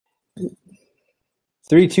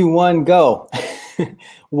Three, two, one, go.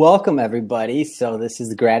 Welcome, everybody. So this is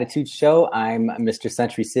the Gratitude Show. I'm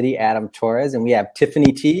Mr.Century City, Adam Torres, and we have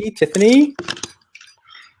Tiffany T. Tiffany.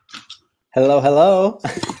 Hello, hello.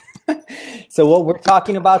 So what we're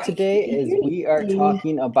talking about today is we're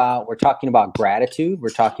talking about gratitude. We're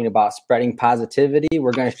talking about spreading positivity.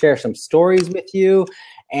 We're going to share some stories with you,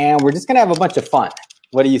 and we're just going to have a bunch of fun.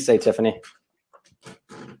 What do you say, Tiffany?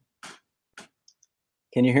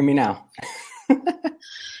 Can you hear me now?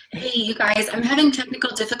 Hey, you guys, I'm having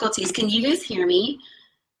technical difficulties. Can you guys hear me?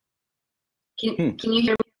 Can you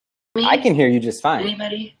hear me? I can hear you just fine.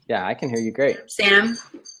 Anybody? Yeah, I can hear you great. Sam?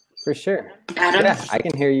 For sure. Adam? Yeah, I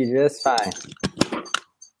can hear you just fine.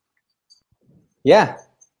 Yeah,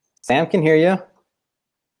 Sam can hear you.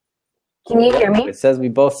 Can you hear me? It says we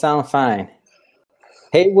both sound fine.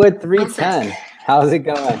 Haywood 310, how's it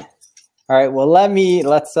going? All right, well,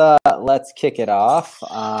 let's kick it off.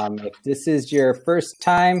 If this is your first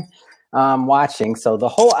time watching, so the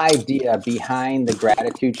whole idea behind the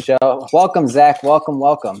Gratitude Show, welcome, Zach,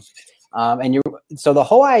 welcome. So the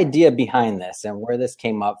whole idea behind this and where this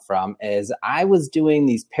came up from is I was doing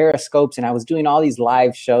these periscopes and I was doing all these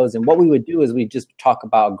live shows, and what we would do is we just talk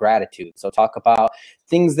about gratitude. So talk about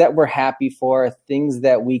things that we're happy for, things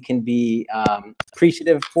that we can be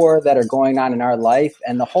appreciative for that are going on in our life.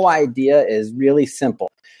 And the whole idea is really simple.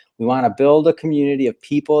 We want to build a community of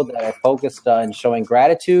people that are focused on showing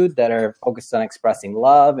gratitude, that are focused on expressing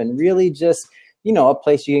love, and really just, you know, a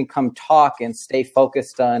place you can come talk and stay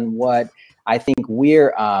focused on what I think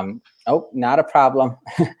we're, not a problem.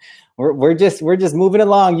 we're just moving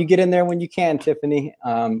along. You get in there when you can, Tiffany.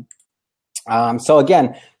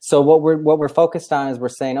 So what we're focused on is we're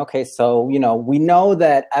saying, okay, so, you know, we know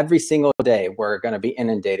that every single day we're going to be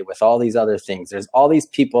inundated with all these other things. There's all these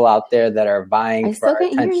people out there that are vying for our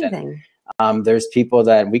attention. There's people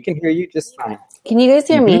that we can hear you just fine. Can you guys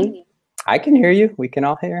hear me? I can hear you. We can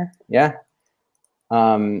all hear. Yeah.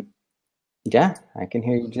 Yeah, I can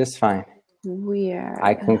hear you just fine. Weird.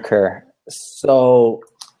 I concur. So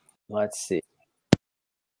let's see.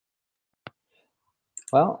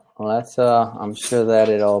 Well, I'm sure that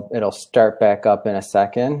it'll start back up in a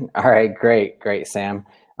second. All right, great, Sam.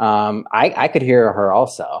 I could hear her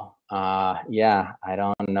also. Yeah, I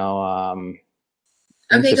don't know.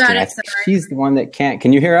 Okay, got it. She's the one that can't.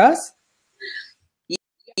 Can you hear us?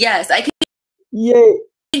 Yes, I can. Yay.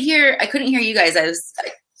 I couldn't hear you guys. I was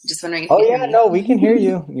just wondering if you hear me. No, we can hear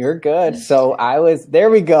you. You're good. So there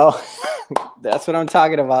we go. That's what I'm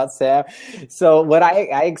talking about, Sam. So what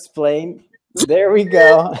I explained, there we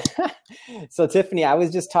go. So Tiffany, I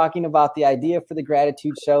was just talking about the idea for the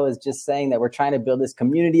Gratitude Show is just saying that we're trying to build this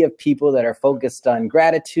community of people that are focused on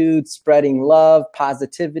gratitude, spreading love,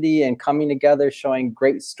 positivity, and coming together, showing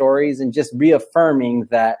great stories, and just reaffirming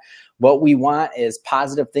that what we want is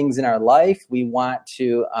positive things in our life. We want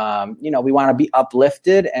to, we want to be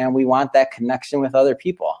uplifted, and we want that connection with other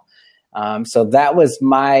people. So that was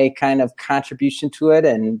my kind of contribution to it.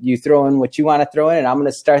 And you throw in what you want to throw in, and I'm going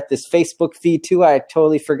to start this Facebook feed too. I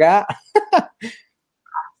totally forgot. I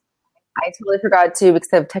totally forgot too because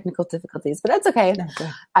of technical difficulties, but that's okay.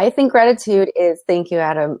 I think gratitude is, thank you,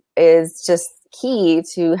 Adam, is just key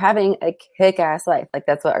to having a kick-ass life. Like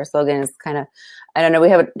that's what our slogan is kind of. I don't know. We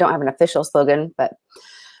don't have an official slogan, but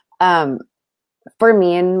for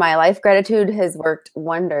me in my life, gratitude has worked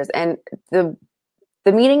wonders. And the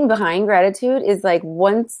meaning behind gratitude is like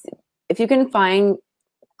if you can find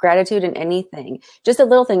gratitude in anything, just a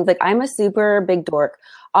little things. Like I'm a super big dork.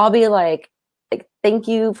 I'll be like, thank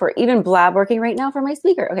you for even blab working right now for my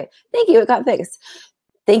speaker. Okay, thank you. It got fixed.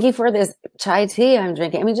 Thank you for this chai tea I'm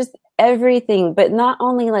drinking. I mean, just everything, but not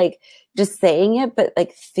only like just saying it, but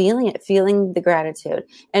like feeling the gratitude.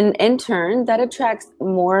 And in turn, that attracts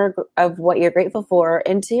more of what you're grateful for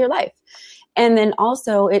into your life. And then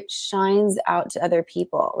also it shines out to other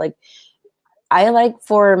people. Like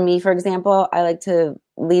for me, for example, I like to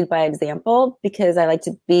lead by example because I like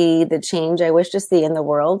to be the change I wish to see in the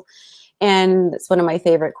world. And it's one of my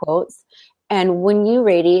favorite quotes. And when you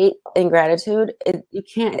radiate in gratitude,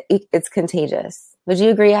 it's contagious. Would you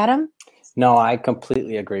agree, Adam? No, I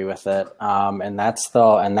completely agree with it. And that's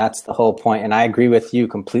the whole point. And I agree with you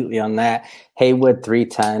completely on that. Haywood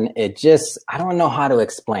 310, I don't know how to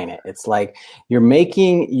explain it. It's like you're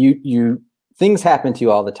making things happen to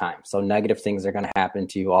you all the time. So negative things are going to happen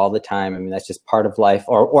to you all the time. I mean, that's just part of life,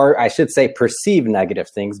 or I should say perceive negative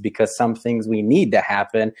things, because some things we need to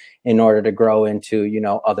happen in order to grow into,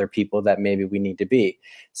 other people that maybe we need to be.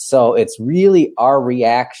 So it's really our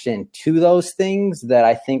reaction to those things that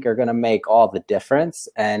I think are going to make all the difference,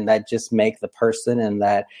 and that just make the person and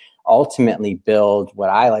that ultimately build what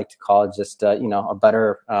I like to call just, you know, a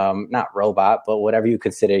better, not robot, but whatever you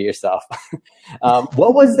consider yourself.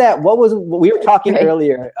 What was that? We were talking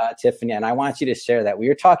earlier, Tiffany, and I want you to share that. We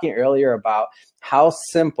were talking earlier about how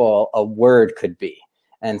simple a word could be.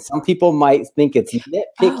 And some people might think it's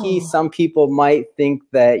nitpicky. Some people might think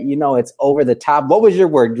that, you know, it's over the top. What was your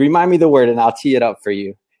word? Remind me the word and I'll tee it up for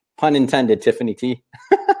you. Pun intended, Tiffany T.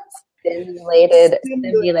 Stimulated.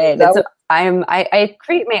 So I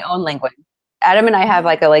create my own language. Adam and I have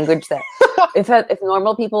like a language that if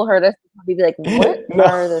normal people heard us, they'd be like, what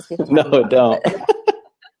are those people talking about? Don't.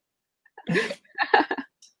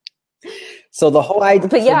 So the whole idea.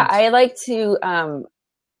 But yeah, I like to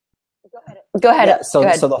Go ahead. Yeah, so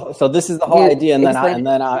this is the whole idea, and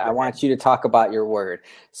then I want you to talk about your word.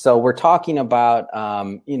 So we're talking about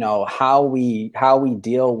you know, how we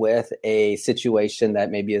deal with a situation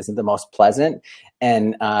that maybe isn't the most pleasant.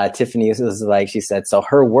 And Tiffany was like, she said, so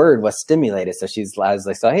her word was stimulated. So I was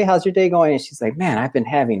like, so hey, how's your day going? And she's like, man, I've been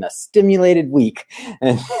having a stimulated week.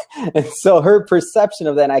 And so her perception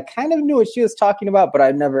of that, and I kind of knew what she was talking about, but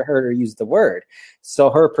I've never heard her use the word.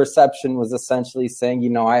 So her perception was essentially saying, you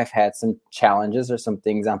know, I've had some challenges or some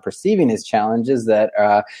things I'm perceiving as challenges that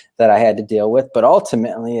I had to deal with, but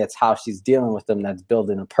ultimately it's how she's dealing with them that's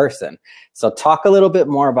building a person. So talk a little bit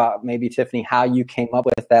more about maybe, Tiffany, how you came up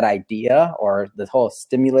with that idea or the whole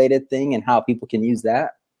stimulated thing and how people can use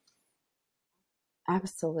that.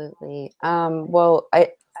 Absolutely. Well,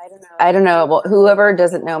 I don't know. Well, whoever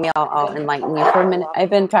doesn't know me, I'll enlighten you for a minute.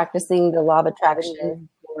 I've been practicing the law of attraction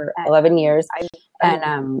for 11 years.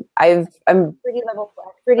 And I'm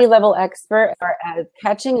pretty level expert at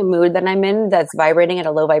catching a mood that I'm in that's vibrating at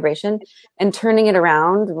a low vibration and turning it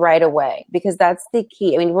around right away, because that's the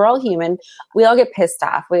key. I mean, we're all human. We all get pissed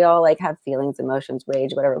off. We all like have feelings, emotions,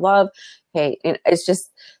 rage, whatever, love. Okay. It's just,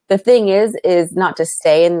 the thing is not to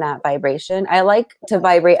stay in that vibration. I like to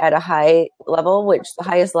vibrate at a high level, which the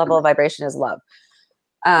highest level of vibration is love.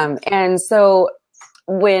 And so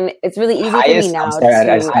when it's really easy for me now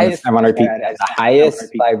I want to repeat that. The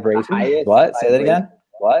highest vibration. What? Say that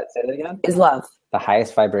again. Is love. The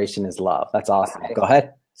highest vibration is love. That's awesome. Go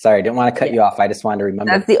ahead. Sorry, I didn't want to cut you off. I just wanted to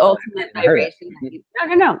remember. That's the ultimate vibration.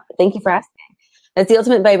 No. Thank you for asking. That's the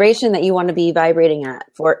ultimate vibration that you want to be vibrating at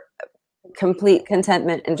for complete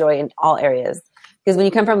contentment and joy in all areas. Because when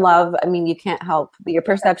you come from love, I mean, you can't help, but your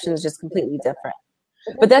perception is just completely different.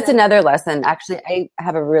 But that's another lesson. Actually, I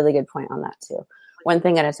have a really good point on that too. One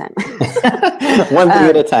thing at a time. One thing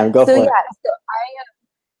at a time. Go for it. So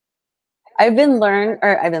I've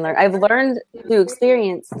learned through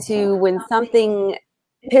experience to, when something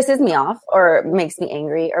pisses me off or makes me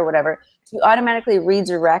angry or whatever, to automatically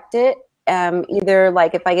redirect it. Either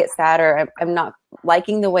like if I get sad or I'm not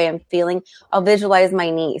liking the way I'm feeling, I'll visualize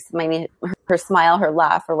my niece, her smile, her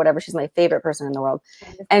laugh, or whatever. She's my favorite person in the world.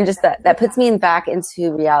 And just that puts me back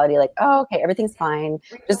into reality. Like, oh, okay, everything's fine.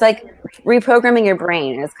 Just like reprogramming your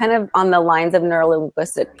brain. It's kind of on the lines of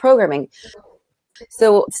neuro-linguistic programming.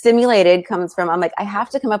 So stimulated comes from, I'm like, I have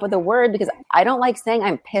to come up with a word because I don't like saying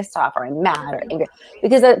I'm pissed off or I'm mad or angry,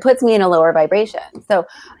 because it puts me in a lower vibration. So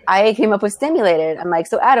I came up with stimulated. I'm like,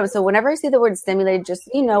 so Adam, so whenever I see the word stimulated, just,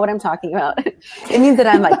 you know what I'm talking about. It means that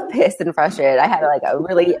I'm like pissed and frustrated. I had like a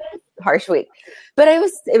really harsh week, but it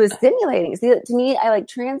was stimulating. See, to me, I like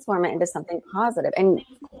transform it into something positive, and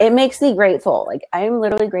it makes me grateful. Like, I'm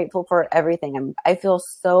literally grateful for everything. I feel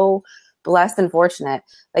so blessed and fortunate.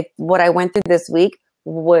 Like, what I went through this week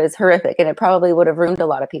was horrific, and it probably would have ruined a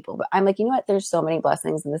lot of people. But I'm like, you know what? There's so many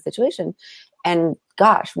blessings in this situation. And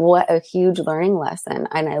gosh, what a huge learning lesson.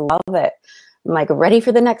 And I love it. I'm like ready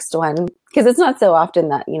for the next one, because it's not so often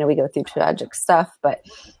that, you know, we go through tragic stuff, but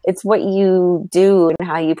it's what you do and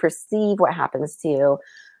how you perceive what happens to you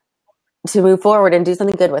to move forward and do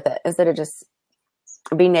something good with it, instead of just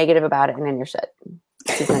being negative about it and in your shit.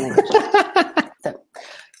 So,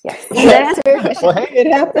 yes. Well, hey,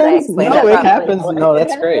 it happens. No, it happens. No,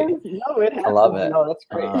 that's great. I love it. No, that's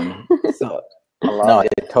great. So, no,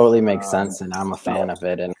 it totally makes sense, and I'm a fan of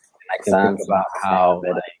it. And I can think about how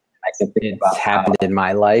it's happened in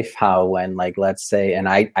my life. How when, like, let's say, and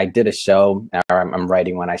I did a show, or I'm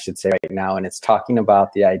writing one, I should say, right now, and it's talking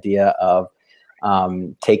about the idea of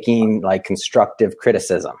taking like constructive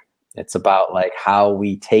criticism. It's about like how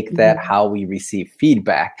we take that, how we receive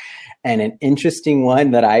feedback. And an interesting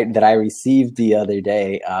one that I received the other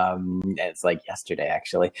day, it's like yesterday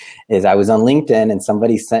actually, is I was on LinkedIn and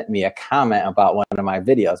somebody sent me a comment about one of my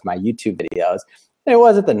videos, my YouTube videos. And it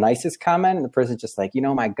wasn't the nicest comment, and the person's just like, you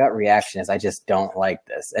know, my gut reaction is I just don't like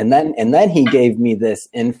this. And then he gave me this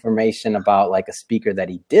information about like a speaker that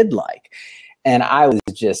he did like. And I was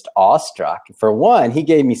just awestruck. For one, he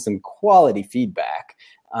gave me some quality feedback.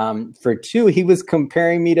 For two, he was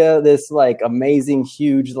comparing me to this like amazing,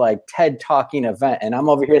 huge, like TED talking event. And I'm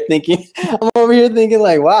over here thinking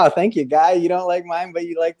like, wow, thank you, guy. You don't like mine, but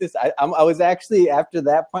you like this. I was actually, after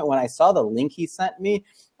that point, when I saw the link he sent me,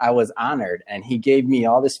 I was honored, and he gave me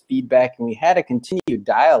all this feedback, and we had a continued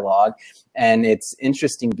dialogue. And it's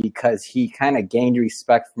interesting because he kind of gained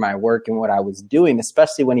respect for my work and what I was doing,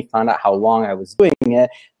 especially when he found out how long I was doing it.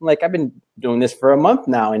 I'm like, I've been doing this for a month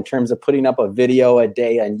now in terms of putting up a video a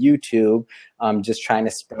day on YouTube, just trying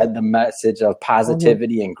to spread the message of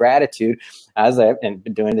positivity and gratitude. I was like, and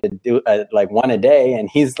been doing it like one a day. And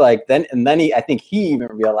he's like, then I think he even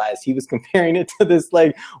realized he was comparing it to this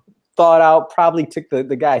like thought out, probably took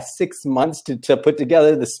the guy 6 months to put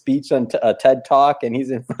together the speech on a TED Talk, and he's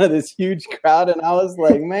in front of this huge crowd. And I was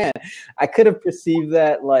like, man, I could have perceived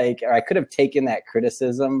that like, or I could have taken that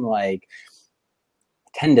criticism like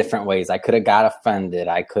 10 different ways. I could have got offended.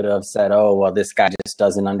 I could have said, oh, well, this guy just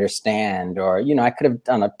doesn't understand. Or, you know, I could have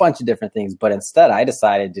done a bunch of different things. But instead, I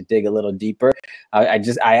decided to dig a little deeper. I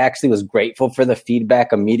actually was grateful for the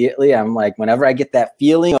feedback immediately. I'm like, whenever I get that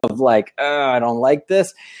feeling of like, oh, I don't like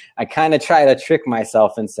this, I kind of try to trick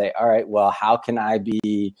myself and say, all right, well, how can I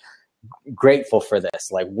be grateful for this?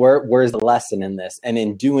 Like, where's the lesson in this? And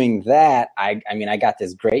in doing that, I mean, I got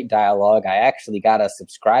this great dialogue. I actually got a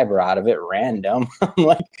subscriber out of it, random.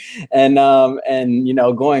 Like, and you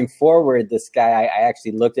know, going forward, this guy, I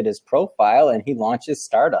actually looked at his profile, and he launches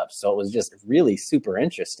startups. So it was just really super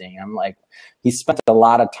interesting. I'm like, he spent a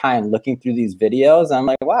lot of time looking through these videos. I'm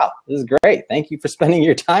like, wow, this is great. Thank you for spending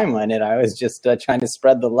your time on it. I was just trying to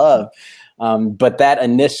spread the love. But that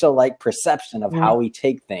initial like perception of how we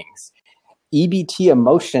take things, EBT,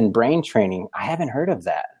 emotion brain training, I haven't heard of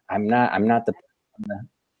that. I'm not the.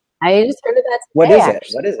 I just heard of that today, What is it?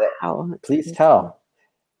 actually. What is it? Wow. Please tell.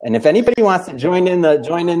 And if anybody wants to join in the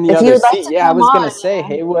other seat, yeah, I was going to say,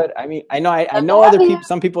 Haywood, I mean, I know other people,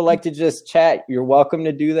 some people like to just chat. You're welcome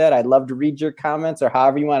to do that. I'd love to read your comments or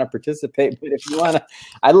however you want to participate. But if you want to,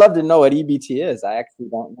 I'd love to know what EBT is. I actually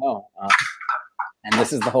don't know. And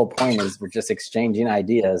this is the whole point, is we're just exchanging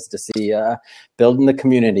ideas to see, building the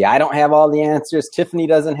community. I don't have all the answers. Tiffany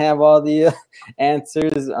doesn't have all the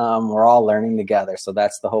answers. We're all learning together. So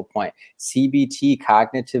that's the whole point. CBT,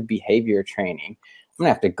 cognitive behavior training. I'm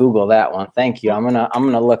gonna have to Google that one. Thank you. I'm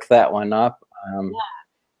gonna look that one up.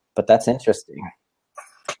 But that's interesting.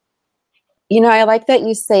 You know, I like that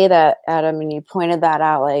you say that, Adam, and you pointed that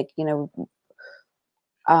out. Like, you know,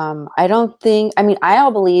 I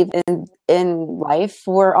all believe in life,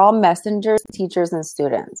 we're all messengers, teachers, and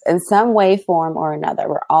students in some way, form, or another.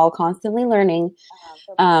 We're all constantly learning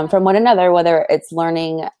from one another, whether it's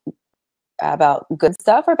learning about good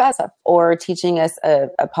stuff or bad stuff, or teaching us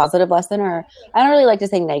a positive lesson. Or I don't really like to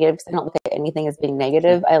say negative, because I don't look at anything as being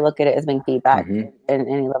negative. I look at it as being feedback in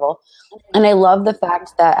any level. And I love the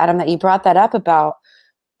fact that, Adam, that you brought that up about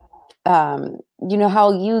you know,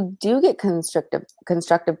 how you do get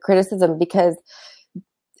constructive criticism, because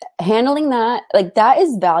handling that, like, that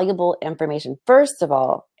is valuable information, first of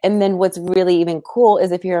all. And then what's really even cool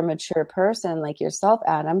is if you're a mature person like yourself,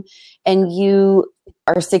 Adam, and you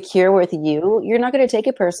are secure with you're not going to take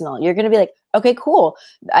it personal. You're going to be like, okay, cool.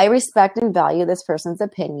 I respect and value this person's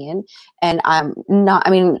opinion. And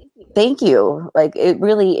thank you. Like, it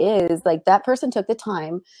really is like that person took the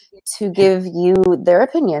time to give you their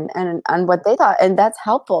opinion and on what they thought. And that's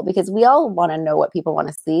helpful, because we all want to know what people want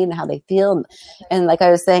to see and how they feel. And like I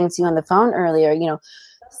was saying to you on the phone earlier, you know,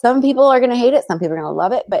 some people are going to hate it. Some people are going to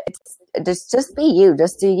love it, but it's just be you,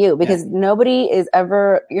 just do you, because you're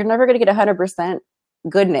never going to get 100%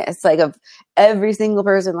 goodness, like, of every single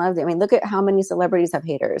person loves it. I mean, look at how many celebrities have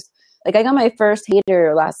haters. Like, I got my first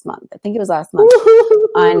hater last month. I think it was last month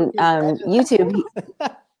on YouTube.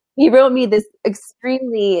 He wrote me this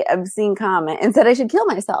extremely obscene comment and said I should kill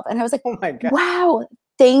myself. And I was like, oh my God. Wow,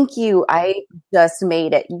 thank you. I just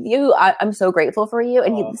made it. I'm so grateful for you.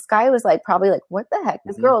 And this guy was like, probably like, what the heck?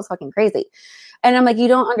 This girl is fucking crazy. And I'm like, you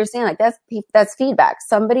don't understand. Like, that's feedback.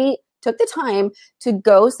 Somebody took the time to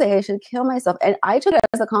go say I should kill myself. And I took it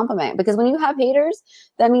as a compliment, because when you have haters,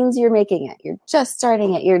 that means you're making it. You're just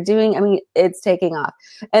starting it. It's taking off.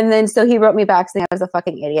 And then, so he wrote me back saying I was a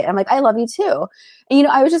fucking idiot. I'm like, I love you too. And, you know,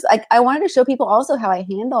 I was just like, I wanted to show people also how I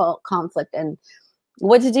handle conflict and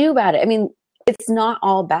what to do about it. I mean, it's not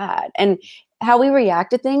all bad. And how we react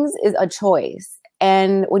to things is a choice.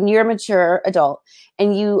 And when you're a mature adult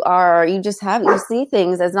and you see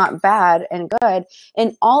things as not bad and good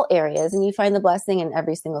in all areas, and you find the blessing in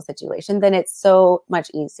every single situation, then it's so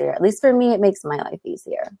much easier. At least for me, it makes my life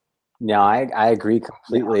easier. No, I agree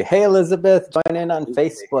completely. Hey, Elizabeth, join in on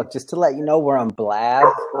Facebook just to let you know we're on Blab.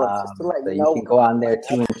 So you can go on there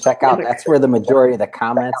too and check out. That's where the majority of the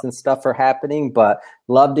comments and stuff are happening. But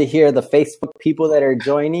love to hear the Facebook people that are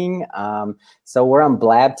joining. So we're on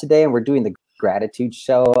Blab today, and we're doing the Gratitude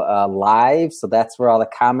Show live. So that's where all the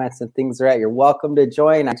comments and things are at. You're welcome to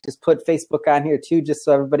join. I just put Facebook on here too, just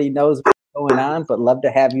so everybody knows what's going on. But love to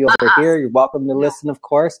have you over here. You're welcome to listen, of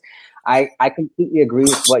course. I completely agree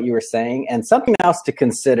with what you were saying. And something else to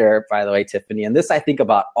consider, by the way, Tiffany, and this I think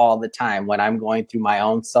about all the time when I'm going through my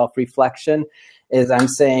own self-reflection, is I'm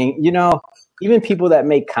saying, you know, even people that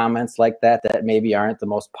make comments like that maybe aren't the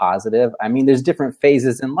most positive. I mean, there's different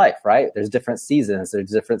phases in life, right? There's different seasons. There's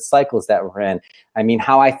different cycles that we're in. I mean,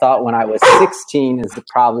 how I thought when I was 16 is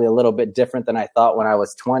probably a little bit different than I thought when I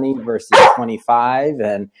was 20 versus 25,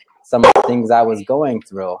 and some of the things I was going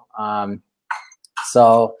through.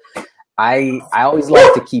 So I always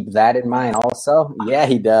like to keep that in mind also. Yeah,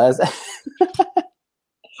 he does.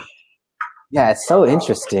 Yeah, it's so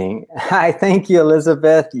interesting. Hi, thank you,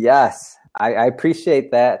 Elizabeth. Yes, I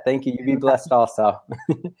appreciate that. Thank you. You be blessed also.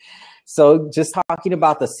 So just talking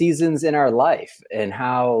about the seasons in our life and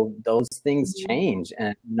how those things change.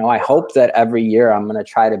 And, you know, I hope that every year I'm going to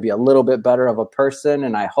try to be a little bit better of a person.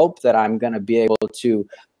 And I hope that I'm going to be able to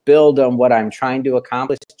build on what I'm trying to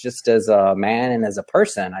accomplish just as a man and as a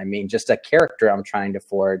person. I mean, just a character I'm trying to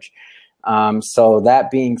forge. So that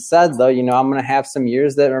being said, though, you know, I'm going to have some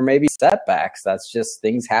years that are maybe setbacks. That's just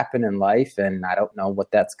things happen in life. And I don't know what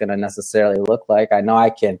that's going to necessarily look like. I know I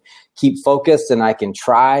can keep focused and I can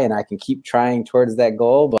try and I can keep trying towards that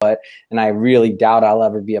goal. And I really doubt I'll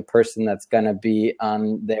ever be a person that's going to be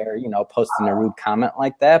on there, you know, posting a rude comment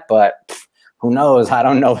like that. But who knows? I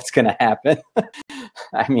don't know what's going to happen.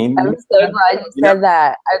 I mean, I'm so glad you said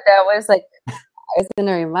that. That was like, I was going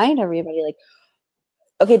to remind everybody, like,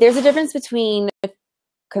 okay, there's a difference between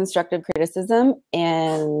constructive criticism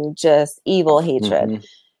and just evil hatred. Mm-hmm.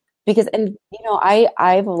 Because, and you know,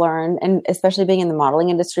 I've learned, and especially being in the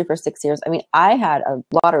modeling industry for 6 years, I mean, I had a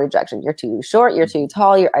lot of rejection. You're too short, you're too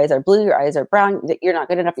tall, your eyes are blue, your eyes are brown, you're not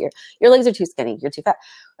good enough, your legs are too skinny, you're too fat.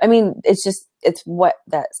 I mean, it's what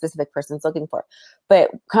that specific person's looking for.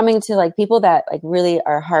 But coming to like people that like really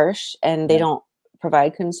are harsh and they don't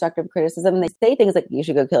provide constructive criticism, and they say things like you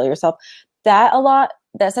should go kill yourself, that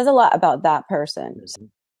says a lot about that person.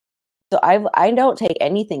 So I don't take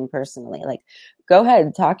anything personally. Like, go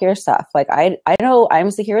ahead, talk your stuff. Like, I know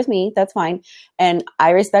I'm secure with me. That's fine. And I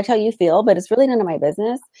respect how you feel, but it's really none of my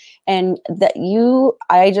business. And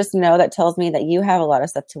I just know that tells me that you have a lot of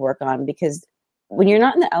stuff to work on, because when you're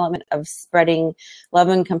not in the element of spreading love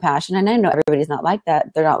and compassion, and I know everybody's not like that.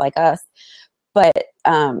 They're not like us, but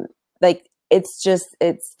like,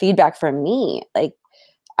 it's feedback from me. Like,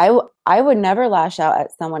 I would never lash out at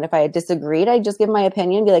someone if I had disagreed. I'd just give my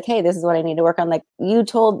opinion, be like, hey, this is what I need to work on. Like you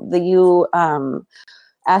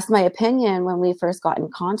asked my opinion when we first got in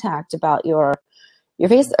contact about your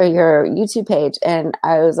face or your YouTube page. And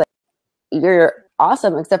I was like, you're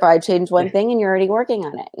awesome, except for I changed one thing and you're already working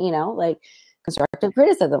on it, you know, like constructive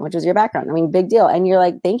criticism, which was your background. I mean, big deal. And you're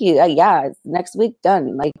like, thank you. Yeah, it's next week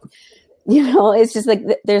done. Like, you know, it's just like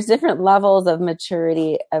there's different levels of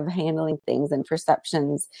maturity of handling things and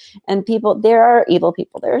perceptions. And people, there are evil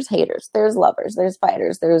people, there's haters, there's lovers, there's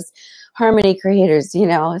fighters, there's harmony creators, you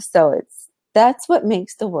know. So that's what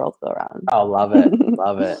makes the world go round. Oh, love it.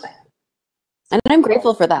 Love it. And I'm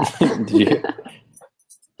grateful for that.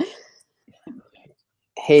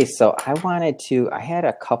 Hey, so I had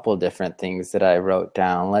a couple different things that I wrote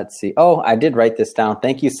down. Let's see. Oh, I did write this down.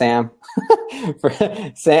 Thank you, Sam.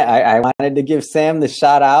 Sam, I wanted to give Sam the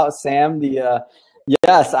shout out. Sam,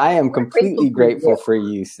 yes, I am completely grateful for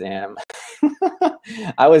you, Sam.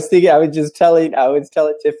 I was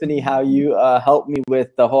telling Tiffany how you helped me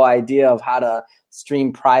with the whole idea of how to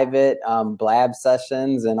stream private blab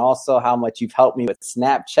sessions, and also how much you've helped me with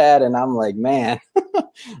Snapchat. And I'm like, man,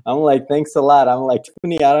 I'm like, thanks a lot. I'm like,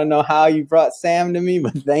 Tiffany, I don't know how you brought Sam to me,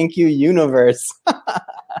 but thank you, universe.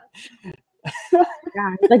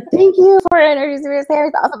 Yeah, like, thank you for introducing me to Sam.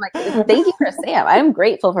 It's awesome. Like, thank you for Sam. I'm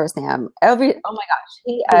grateful for Sam. Oh my gosh,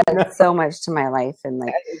 he adds so much to my life. And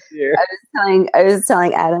like, I was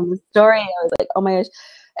telling Adam the story. I was like, oh my gosh.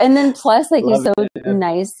 And then plus, like, he's so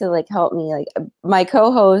nice to like help me. Like, my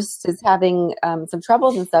co-host is having some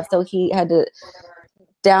troubles and stuff, so he had to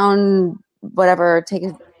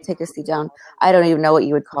take a seat down. I don't even know what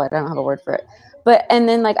you would call it. I don't have a word for it. But, and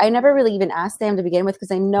then like, I never really even asked Sam to begin with, because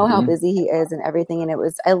I know how busy he is and everything.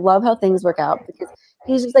 And I love how things work out, because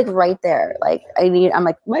he's just like right there. Like, I'm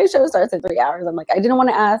like, my show starts in 3 hours. I'm like, I didn't want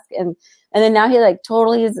to ask. And then now he like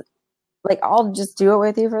totally is like, I'll just do it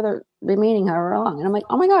with you for the remaining however long. And I'm like,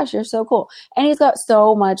 oh my gosh, you're so cool. And he's got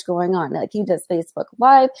so much going on. Like, he does Facebook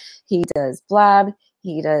Live, he does Blab,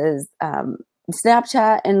 he does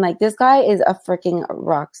Snapchat, and like, this guy is a freaking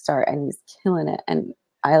rock star and he's killing it. And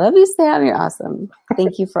I love you, Sam. You're awesome.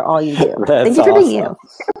 Thank you for all you do. Thank you for being you.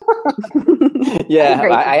 Yeah,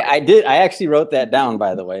 I did. I actually wrote that down,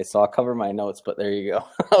 by the way, so I'll cover my notes, but there you go.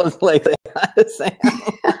 I was like, Sam.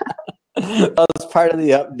 That was part of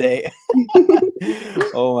the update.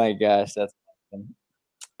 Oh my gosh, that's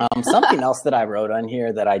awesome. Something else that I wrote on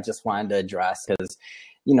here that I just wanted to address, because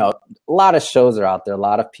you know, a lot of shows are out there, a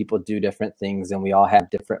lot of people do different things, and we all have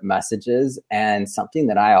different messages. And something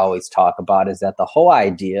that I always talk about is that the whole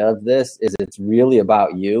idea of this is it's really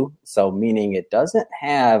about you. So meaning it doesn't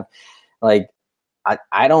have like,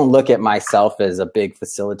 I don't look at myself as a big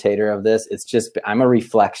facilitator of this. It's just, I'm a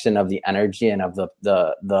reflection of the energy and of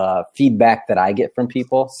the feedback that I get from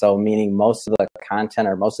people. So meaning most of the content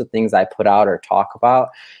or most of the things I put out or talk about,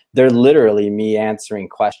 they're literally me answering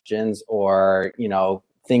questions or, you know,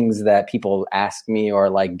 things that people ask me, or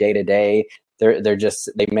like day to day. They're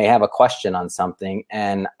just, they may have a question on something.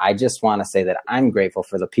 And I just want to say that I'm grateful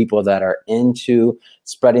for the people that are into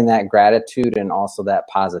spreading that gratitude and also that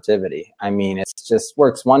positivity. I mean, it's just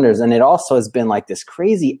works wonders. And it also has been like this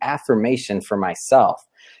crazy affirmation for myself.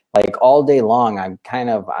 Like all day long, I'm kind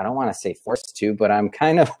of, I don't want to say forced to, but I'm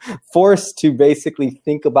kind of forced to basically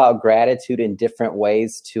think about gratitude in different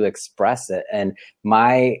ways to express it. And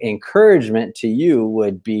my encouragement to you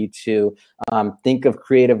would be to think of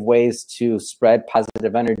creative ways to spread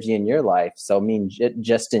positive energy in your life. So I mean,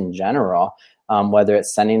 just in general, whether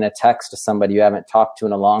it's sending a text to somebody you haven't talked to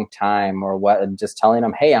in a long time, or what, just telling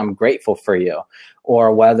them, hey, I'm grateful for you,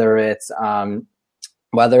 or whether it's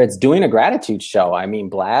doing a gratitude show. I mean,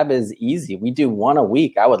 Blab is easy. We do one a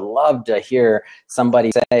week. I would love to hear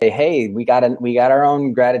somebody say, hey, we got our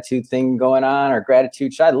own gratitude thing going on, or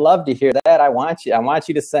gratitude show. I'd love to hear that. I want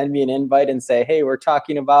you to send me an invite and say, hey, we're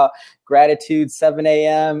talking about gratitude 7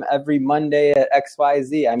 a.m. every Monday at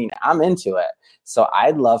XYZ. I mean, I'm into it. So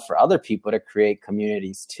I'd love for other people to create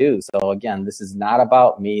communities too. So again, this is not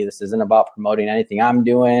about me. This isn't about promoting anything I'm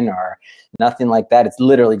doing or nothing like that. It's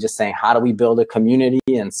literally just saying, how do we build a community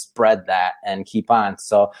and spread that and keep on?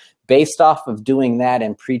 So based off of doing that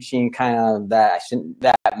and preaching kind of that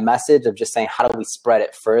message of just saying, how do we spread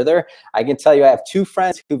it further? I can tell you, I have two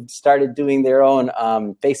friends who've started doing their own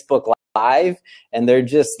Facebook Live, and they're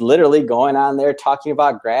just literally going on there talking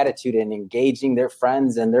about gratitude and engaging their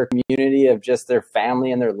friends and their community of just their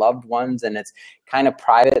family and their loved ones. And it's kind of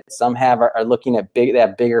private. Some are looking at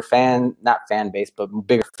bigger not fan base, but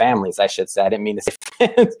bigger families, I should say. I didn't mean to say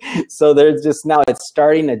fans. So there's just, now it's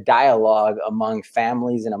starting a dialogue among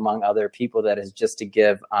families and among other people that is just to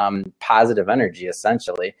give positive energy,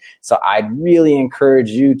 essentially. So I'd really encourage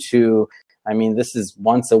you to, I mean, this is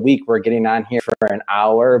once a week. We're getting on here for an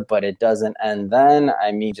hour, but it doesn't end then.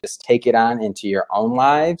 I mean, just take it on into your own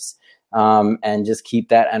lives and just keep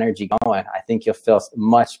that energy going. I think you'll feel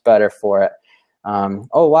much better for it.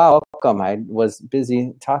 Oh, wow. Welcome. I was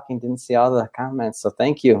busy talking, didn't see all the comments. So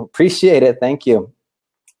thank you. Appreciate it. Thank you.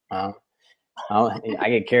 I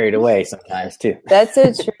get carried away sometimes too. That's so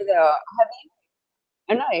true though.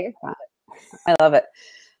 I'm not, you're fine. I love it.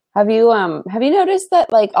 Have you noticed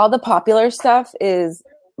that like all the popular stuff is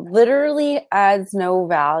literally adds no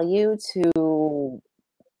value to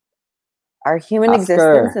our human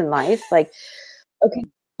existence in life? Like, okay,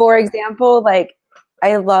 for example, like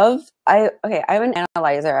I'm an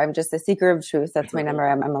analyzer. I'm just a seeker of truth. That's my number.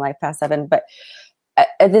 I'm a life past 7. But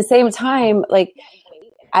at the same time, like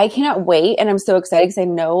I cannot wait, and I'm so excited because I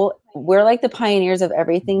know we're like the pioneers of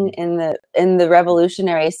everything in the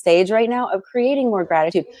revolutionary stage right now of creating more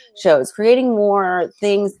gratitude shows, creating more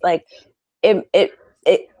things. Like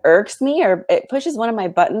it irks me, or it pushes one of my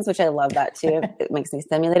buttons, which I love that too. It makes me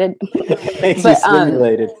stimulated. It makes you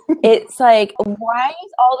stimulated. It's like, why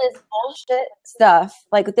is all this bullshit stuff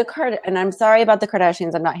like and I'm sorry about the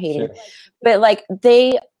Kardashians, I'm not hating, sure. But like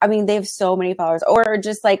they have so many followers. Or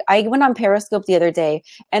just like I went on Periscope the other day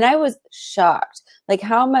and I was shocked, like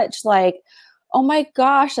how much, like, oh my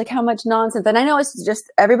gosh, like how much nonsense. And I know it's just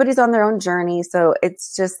everybody's on their own journey. So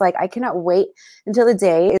it's just like, I cannot wait until the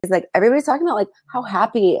day is like everybody's talking about like how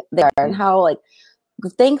happy they are and how like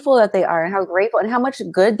thankful that they are and how grateful and how much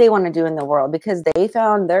good they want to do in the world because they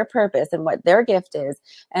found their purpose and what their gift is,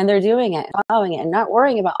 and they're doing it, following it, and not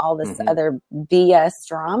worrying about all this other BS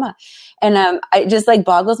drama. And it just like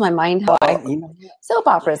boggles my mind how soap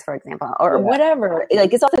operas, for example, or whatever,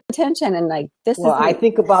 like it's all the attention and like this. Well, I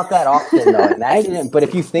think about that often though, and but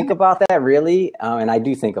if you think about that really, and I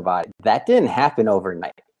do think about it, that didn't happen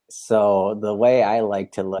overnight. So the way I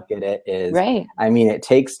like to look at it is, Right. I mean, it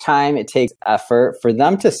takes time, it takes effort for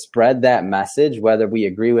them to spread that message, whether we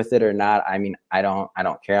agree with it or not. I mean, I don't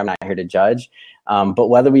care. I'm not here to judge. But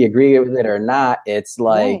whether we agree with it or not, it's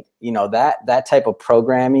like, you know, that type of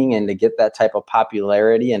programming, and to get that type of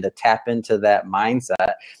popularity and to tap into that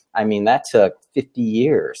mindset. I mean, that took 50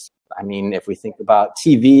 years. I mean, if we think about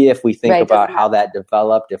TV, if we think about how that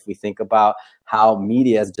developed, if we think about how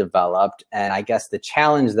media has developed, and I guess the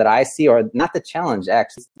challenge that I see, or not the challenge,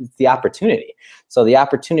 actually, it's the opportunity. So the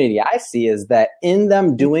opportunity I see is that in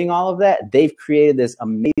them doing all of that, they've created this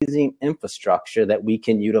amazing infrastructure that we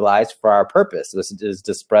can utilize for our purpose. This is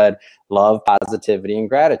to spread love, positivity, and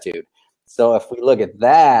gratitude. So if we look at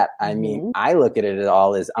that, I mean, I look at it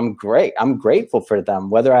all as I'm grateful for them.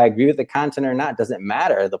 Whether I agree with the content or not doesn't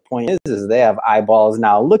matter. The point is they have eyeballs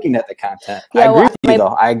now looking at the content. Yeah, I agree with you, though.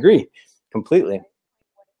 I agree completely.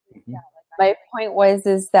 My point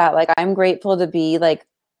is that, like, I'm grateful to be, like,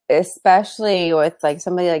 especially with, like,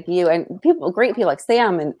 somebody like you and great people like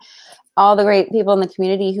Sam and all the great people in the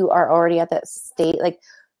community who are already at that state. Like,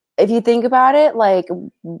 if you think about it, like,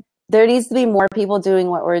 there needs to be more people doing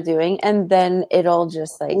what we're doing, and then it'll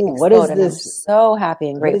just, like, explode. What is this? And I'm so happy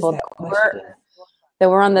and grateful that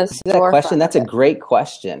we're on this. That question. That's a great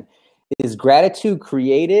question. Is gratitude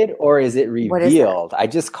created or is it revealed? I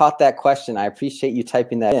just caught that question. I appreciate you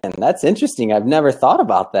typing that in. That's interesting. I've never thought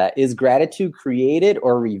about that. Is gratitude created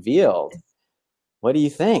or revealed? What do you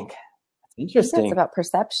think? Interesting. It's about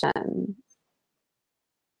perception.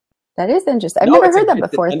 That is interesting. I've never heard that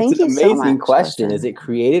before. Thank you so much. It's an amazing question. Is it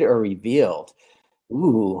created or revealed?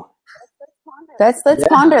 Ooh. Let's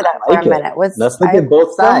ponder that for a minute. Let's look at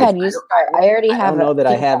both sides. Go ahead, you start. I already have. I don't know that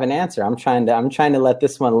I have an answer. I'm trying to let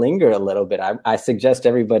this one linger a little bit. I suggest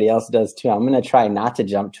everybody else does too. I'm going to try not to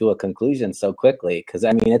jump to a conclusion so quickly, because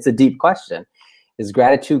I mean, it's a deep question. Is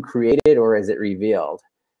gratitude created or is it revealed?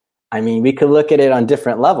 I mean, we could look at it on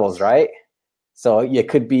different levels, right? So it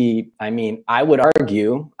could be, I mean, I would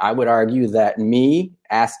argue that me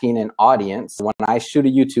asking an audience when I shoot a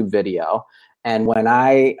YouTube video, and when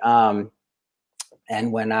I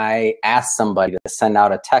ask somebody to send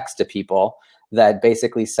out a text to people that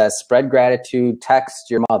basically says, spread gratitude, text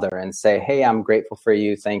your mother and say, hey, I'm grateful for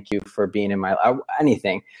you. Thank you for being in my life,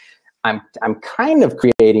 anything. I'm kind of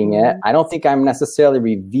creating it. I don't think I'm necessarily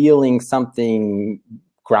revealing something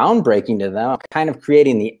groundbreaking to them. I'm kind of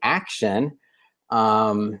creating the action.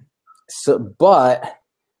 But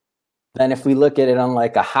then if we look at it on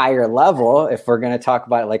like a higher level, if we're going to talk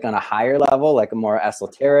about it like on a higher level, like a more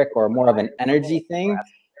esoteric or more of an energy thing,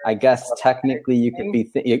 I guess technically you could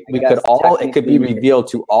be, it could be revealed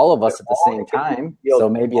to all of us at the same time. So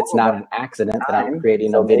maybe it's not an accident that I'm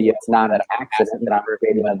creating a video. It's not an accident that I'm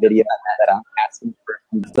creating a video that I'm asking for.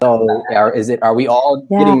 So are we all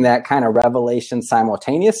getting that kind of revelation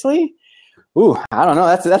simultaneously? Ooh, I don't know.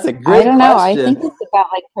 That's a great question. I don't know. I think it's about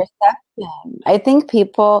like perception. I think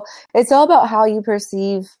it's all about how you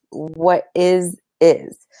perceive what is.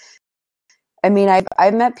 I mean,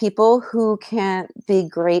 I've met people who can't be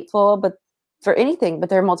grateful, but for anything, but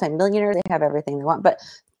they're multimillionaires. They have everything they want, but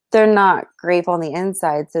they're not grateful on the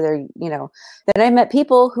inside. So they're, then I met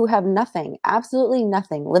people who have nothing, absolutely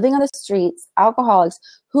nothing, living on the streets, alcoholics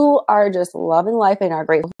who are just loving life and are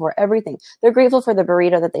grateful for everything. They're grateful for the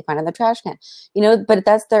burrito that they find in the trash can, but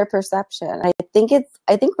that's their perception. I think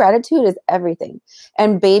gratitude is everything.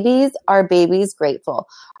 And babies are grateful.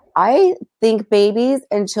 I think babies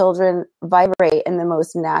and children vibrate in the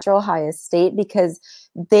most natural, highest state because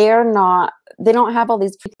they don't have all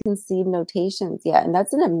these preconceived notations yet. And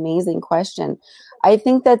that's an amazing question. I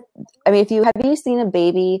think that, have you seen a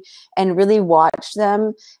baby and really watched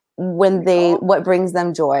them what brings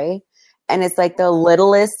them joy? And it's like the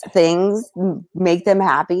littlest things make them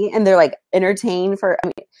happy and they're like entertained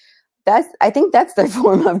I think that's their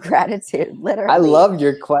form of gratitude, literally. I love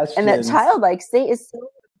your question. And that childlike state is so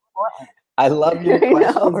important. I love your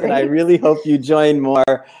questions, right? And I really hope you join more.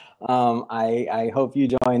 I hope you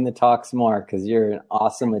join the talks more because you're an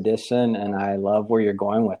awesome addition, and I love where you're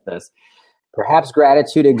going with this. Perhaps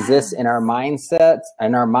gratitude exists in our mindsets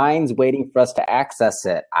and our minds waiting for us to access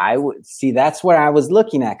it. I would see that's what I was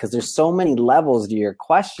looking at because there's so many levels to your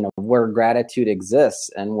question of where gratitude exists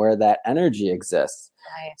and where that energy exists.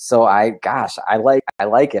 Right. So I like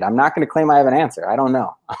it. I'm not going to claim I have an answer. I don't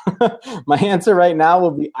know. My answer right now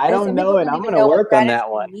will be, I don't know. And I'm going to work on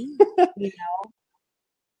that one.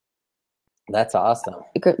 That's awesome.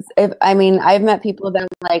 I've met people that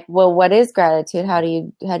are like, well, what is gratitude? How do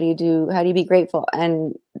you be grateful?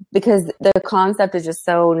 And because the concept is just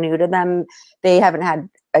so new to them, they haven't had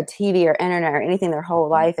a TV or internet or anything their whole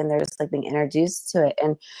life, and they're just like being introduced to it.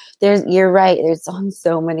 And you're right, there's on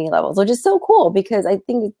so many levels, which is so cool, because I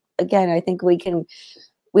think, again, I think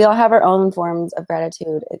we all have our own forms of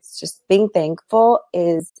gratitude. It's just being thankful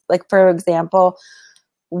is like, for example,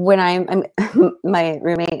 when I'm my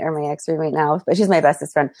roommate, or my ex-roommate now, but she's my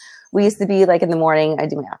bestest friend. We used to be like, in the morning, I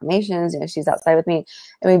do my affirmations, you know, she's outside with me,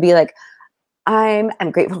 and we'd be like, I'm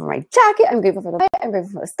grateful for my jacket, I'm grateful for the light, I'm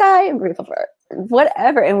grateful for the sky, I'm grateful for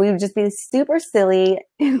whatever. And we would just be super silly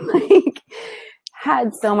and like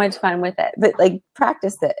had so much fun with it, but like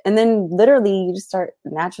practiced it. And then literally you just start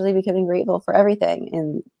naturally becoming grateful for everything.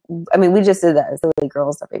 And I mean, we just did that as silly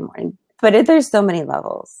girls every morning, but there's so many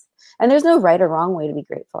levels. And there's no right or wrong way to be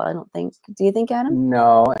grateful, I don't think. Do you think, Adam?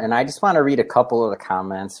 No, and I just want to read a couple of the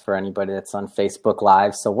comments for anybody that's on Facebook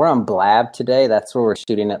Live. So we're on Blab today. That's where we're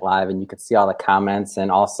shooting it live, and you can see all the comments, and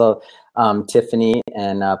also Tiffany.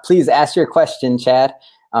 And please ask your question, Chad.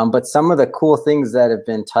 But some of the cool things that have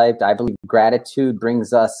been typed, I believe gratitude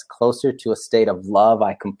brings us closer to a state of love.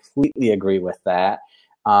 I completely agree with that.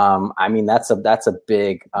 I mean, that's a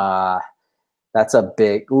big, the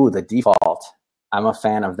default. I'm a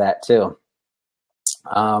fan of that too.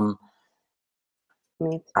 I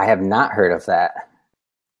have not heard of that.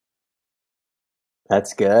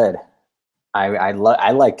 That's good. I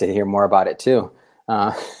like to hear more about it too.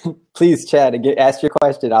 Please, Chad, ask your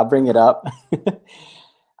question. I'll bring it up.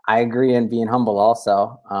 I agree in being humble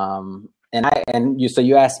also. So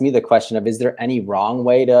you asked me the question of, is there any wrong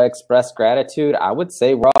way to express gratitude? I would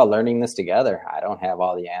say we're all learning this together. I don't have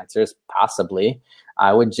all the answers, possibly.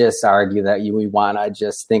 I would just argue that we want to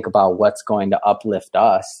just think about what's going to uplift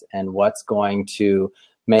us and what's going to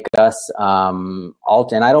make us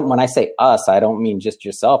alter. And when I say us, I don't mean just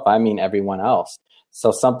yourself. I mean everyone else.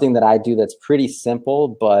 So something that I do that's pretty simple,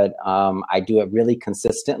 but I do it really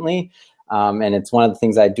consistently. And it's one of the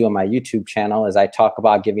things I do on my YouTube channel is I talk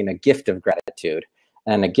about giving a gift of gratitude.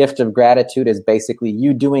 And a gift of gratitude is basically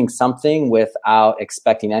you doing something without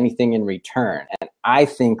expecting anything in return. And I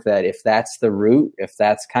think that if that's the root, if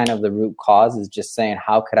that's kind of the root cause, is just saying,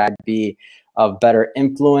 how could I be of better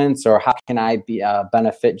influence, or how can I be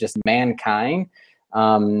benefit just mankind?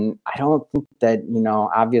 I don't think that,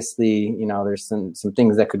 obviously, there's some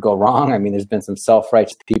things that could go wrong. I mean, there's been some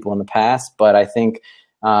self-righteous people in the past, but I think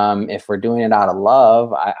if we're doing it out of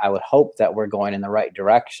love, I would hope that we're going in the right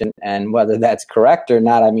direction. And whether that's correct or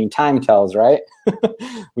not, I mean, time tells, right?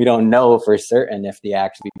 We don't know for certain if the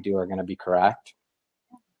actions we do are going to be correct.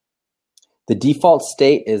 The default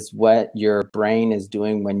state is what your brain is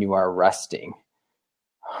doing when you are resting.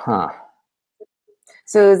 Huh.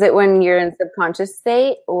 So is it when you're in subconscious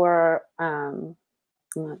state, or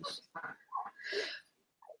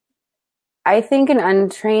I think an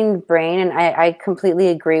untrained brain, and I completely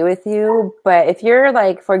agree with you, but if you're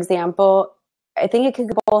like, for example, I think it could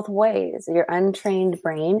go both ways. Your untrained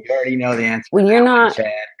brain. You already know the answer. When you're not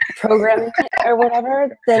programming it or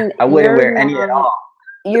whatever, then I wouldn't wear any at all.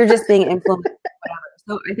 You're just being influenced by whatever.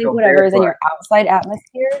 So I think whatever is in your outside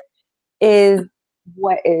atmosphere is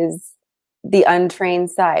what is the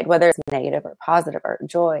untrained side, whether it's negative or positive or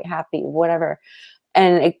joy, happy, whatever.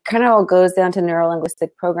 And it kind of all goes down to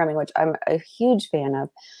neuro-linguistic programming, which I'm a huge fan of.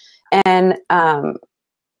 And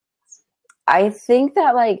I think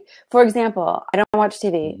that, like, for example, I don't watch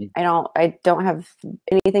TV. I don't have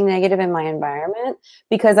anything negative in my environment,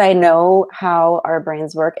 because I know how our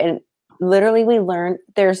brains work. And literally we learn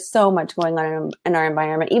there's so much going on in our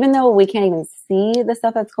environment, even though we can't even see the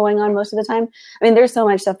stuff that's going on most of the time. I mean, there's so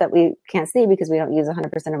much stuff that we can't see because we don't use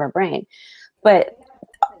 100% of our brain. But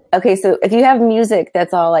okay, so if you have music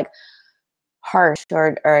that's all like harsh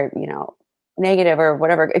or negative or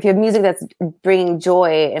whatever, if you have music that's bringing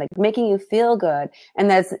joy and like making you feel good,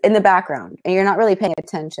 and that's in the background and you're not really paying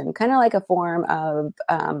attention, kind of like a form of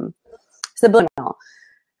subliminal,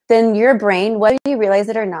 then your brain, whether you realize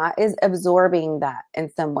it or not, is absorbing that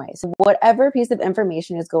in some way. So whatever piece of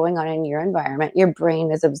information is going on in your environment, your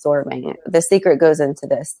brain is absorbing it. The secret goes into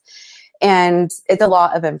this. And it's a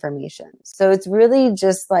lot of information. So it's really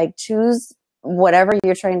just like choose whatever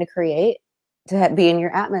you're trying to create to be in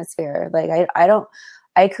your atmosphere. Like I'm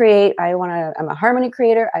a harmony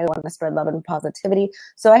creator. I want to spread love and positivity.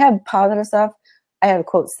 So I have positive stuff. I have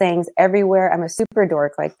quote sayings everywhere. I'm a super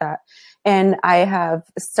dork like that. And I have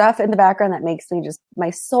stuff in the background that makes me just,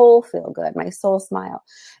 my soul feel good, my soul smile.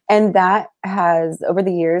 And that has, over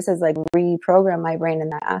the years, has like reprogrammed my brain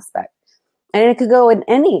in that aspect. And it could go in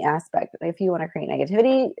any aspect. If you want to create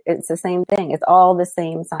negativity, it's the same thing. It's all the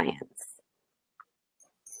same science.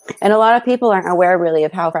 And a lot of people aren't aware really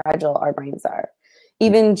of how fragile our brains are.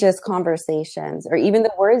 even just conversations or even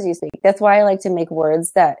the words you speak. That's why I like to make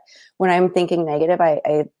words that when I'm thinking negative,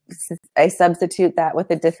 I substitute that with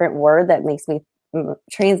a different word that makes me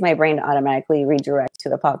trains my brain to automatically redirect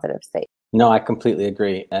to a positive state. No, I completely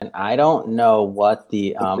agree. And I don't know what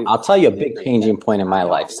I'll tell you a big changing point in my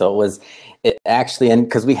life. So it actually, and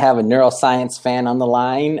because we have a neuroscience fan on the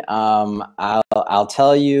line, I'll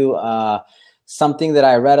tell you something that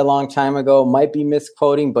I read a long time ago, might be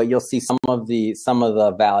misquoting, but you'll see some of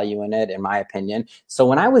the value in it, in my opinion. So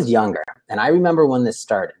when I was younger, and I remember when this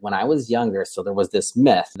started, when I was younger, so there was this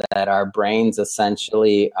myth that our brains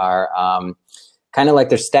essentially are, kind of like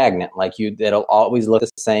they're stagnant, like it'll always look the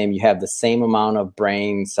same. You have the same amount of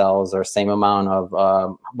brain cells or same amount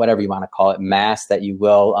of whatever you want to call it, mass that you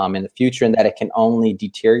will in the future, and that it can only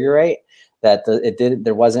deteriorate. That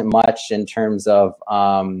there wasn't much in terms of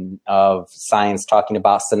science talking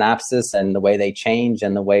about synapses and the way they change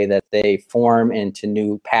and the way that they form into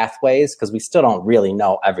new pathways, because we still don't really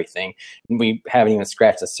know everything. We haven't even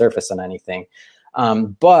scratched the surface on anything.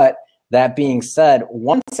 But that being said,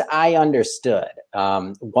 once I understood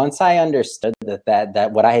that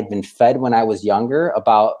what I had been fed when I was younger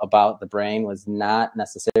about the brain was not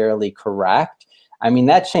necessarily correct, I mean,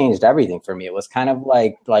 that changed everything for me. It was kind of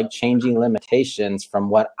like changing limitations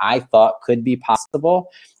from what I thought could be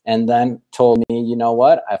possible, and then told me, you know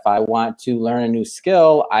what, if I want to learn a new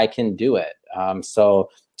skill, I can do it.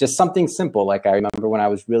 So just something simple. Like I remember when I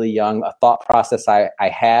was really young, a thought process I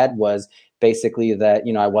had was basically that,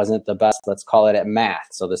 I wasn't the best, let's call it, at math.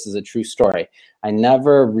 So this is a true story. I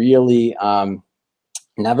never really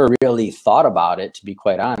thought about it, to be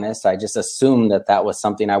quite honest. I just assumed that was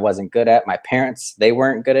something I wasn't good at. My parents, they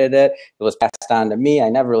weren't good at it. It was passed on to me. I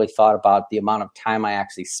never really thought about the amount of time I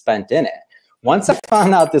actually spent in it. Once I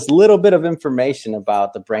found out this little bit of information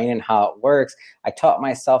about the brain and how it works, I taught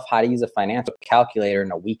myself how to use a financial calculator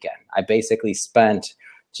in a weekend. I basically spent,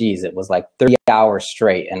 it was like 30 hours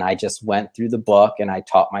straight. And I just went through the book and I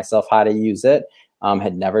taught myself how to use it.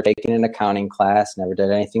 Had never taken an accounting class, never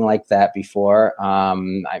did anything like that before. I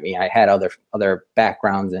mean, I had other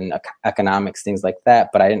backgrounds in economics, things like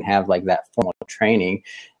that, but I didn't have like that formal training.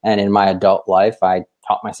 And in my adult life, I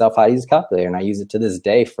taught myself how to use a calculator, and I use it to this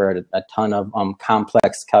day for a ton of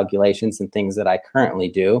complex calculations and things that I currently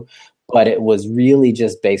do. But it was really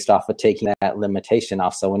just based off of taking that limitation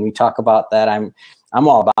off. So when we talk about that, I'm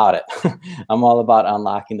all about it. I'm all about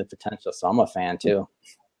unlocking the potential. So I'm a fan too.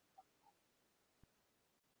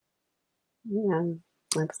 Yeah,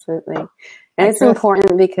 absolutely. And it's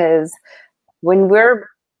important because when we're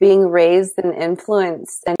being raised and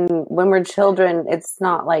influenced, and when we're children, it's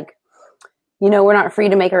not like, we're not free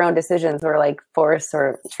to make our own decisions. We're like forced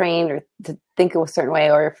or trained or to think a certain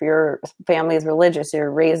way. Or if your family is religious,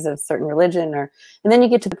 you're raised a certain religion, and then you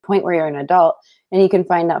get to the point where you're an adult and you can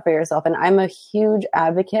find out for yourself. And I'm a huge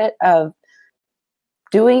advocate of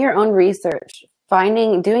doing your own research,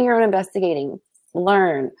 doing your own investigating,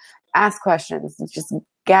 learn, ask questions, just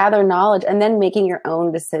gather knowledge, and then making your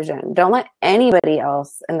own decision. Don't let anybody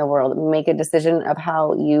else in the world make a decision of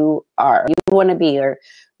how you want to be or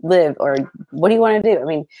live, or what do you want to do. I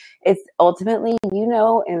mean, it's ultimately,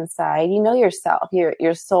 inside, yourself,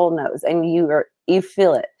 your soul knows, and you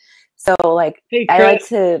feel it. So like, hey, I like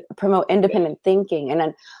to promote independent thinking, and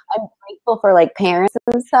I'm grateful for like parents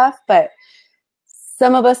and stuff, but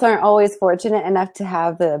some of us aren't always fortunate enough to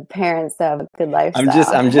have the parents that have a good lifestyle.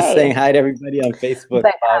 I'm just saying hi to everybody on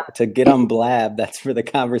Facebook to get on Blab. That's where the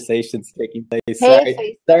conversation's taking place.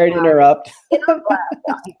 Sorry to interrupt. Get on Blab.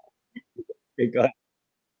 Okay, go ahead.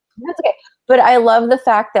 That's okay. But I love the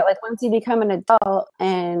fact that like once you become an adult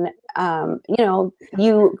and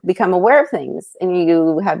you become aware of things and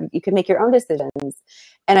you can make your own decisions.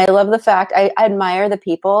 And I love the fact I admire the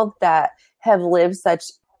people that have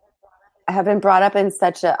been brought up in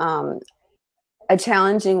such a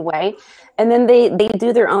challenging way, and then they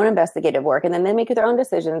do their own investigative work, and then they make their own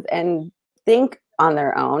decisions and think on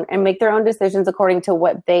their own and make their own decisions according to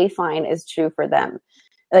what they find is true for them.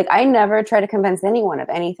 Like, I never try to convince anyone of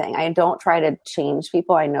anything. I don't try to change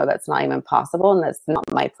people. I know that's not even possible, and that's not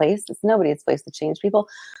my place. It's nobody's place to change people.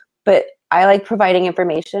 But I like providing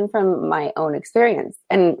information from my own experience.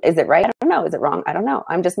 And is it right? I don't know. Is it wrong? I don't know.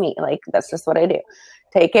 I'm just me. Like, that's just what I do.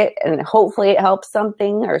 Take it, and hopefully it helps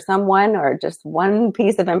something or someone, or just one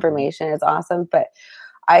piece of information is awesome. But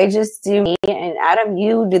I just do me, and Adam,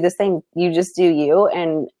 you do the same. You just do you.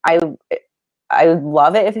 And I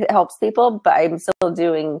love it if it helps people, but I'm still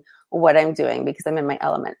doing what I'm doing because I'm in my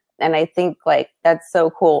element. And I think like that's so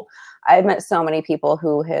cool. I've met so many people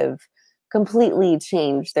who have completely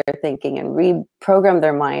change their thinking and reprogram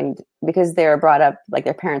their mind because they're brought up like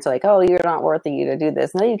their parents are like, oh, you're not worthy to do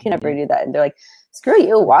this. No, you can never do that. And they're like, screw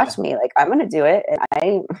you, watch me. Like, I'm going to do it.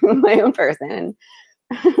 And I'm my own person.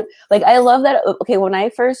 Like, I love that. Okay, when I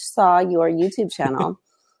first saw your YouTube channel,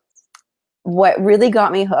 what really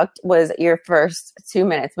got me hooked was your first 2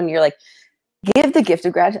 minutes when you're like, give the gift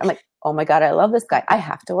of gratitude. I'm like, oh my God, I love this guy. I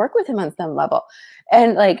have to work with him on some level.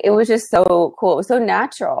 And like, it was just so cool. It was so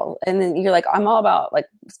natural. And then you're like, I'm all about like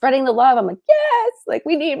spreading the love. I'm like, yes, like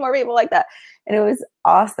we need more people like that. And it was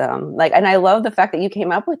awesome. Like, and I love the fact that you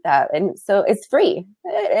came up with that. And so it's free.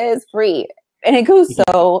 It is free. And it goes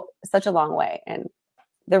such a long way. And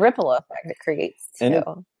the ripple effect it creates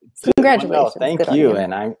too. Congratulations. No, thank you.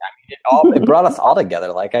 And it brought us all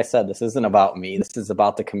together. Like I said, this isn't about me. This is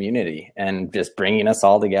about the community and just bringing us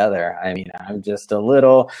all together. I mean, I'm just a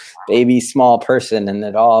little baby small person in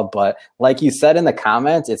it all. But like you said in the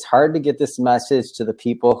comments, it's hard to get this message to the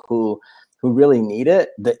people who really need it.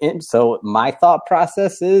 So my thought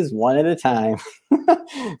process is one at a time.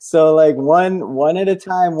 So like one at a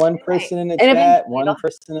time, one person in the chat, one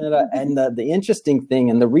person at a, and the interesting thing,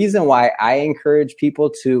 and the reason why I encourage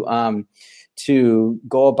people to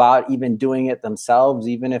go about even doing it themselves,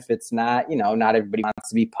 even if it's not, not everybody wants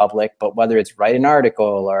to be public, but whether it's write an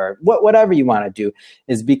article or whatever you want to do,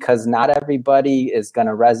 is because not everybody is going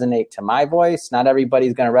to resonate to my voice. Not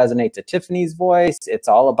everybody's going to resonate to Tiffany's voice. It's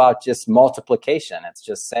all about just multiplication. It's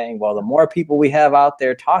just saying, well, the more people we have out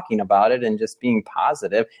there talking about it and just being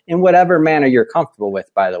positive in whatever manner you're comfortable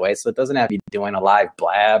with, by the way. So it doesn't have to be doing a live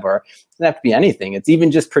blab, or it doesn't have to be anything. It's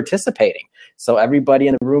even just participating. So everybody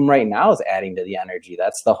in the room right now is adding to the energy.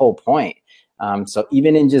 That's the whole point. So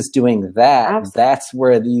even in just doing that, absolutely, that's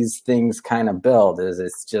where these things kind of build.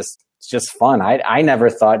 It's just fun. I never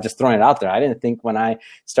thought, just throwing it out there, I didn't think when I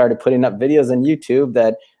started putting up videos on YouTube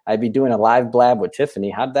that I'd be doing a live blab with Tiffany.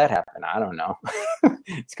 How'd that happen? I don't know.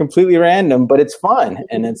 It's completely random, but it's fun,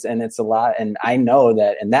 and it's a lot. And I know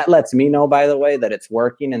that, and that lets me know, by the way, that it's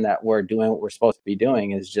working and that we're doing what we're supposed to be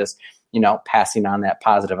doing, is just, passing on that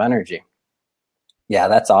positive energy. Yeah,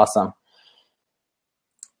 that's awesome.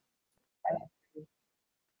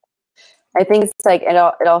 I think it's like it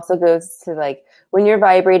also goes to like when you're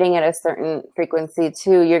vibrating at a certain frequency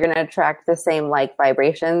too, you're going to attract the same like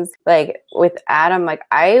vibrations. Like with Adam, like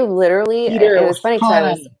I literally, it was funny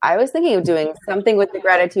because I was thinking of doing something with the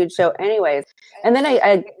gratitude show anyways. And then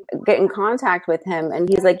I get in contact with him and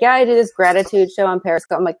he's like, yeah, I do this gratitude show on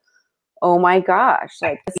Periscope. I'm like, oh my gosh,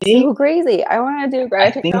 like this is so crazy. I want to do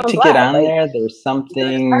gratitude. I think to get on there, there's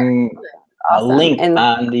something, awesome. A link and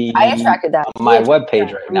on the I attracted that on my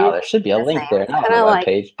webpage right now. There should be a link there, not on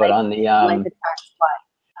the webpage, but on the and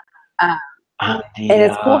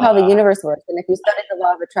it's cool how the universe works. And if you study the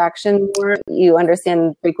law of attraction more, you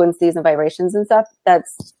understand frequencies and vibrations and stuff.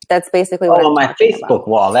 That's basically what on my Facebook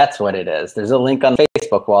wall. That's what it is. There's a link on the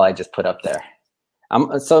Facebook wall I just put up there.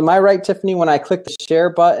 So am I right, Tiffany? When I click the share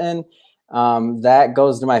button, that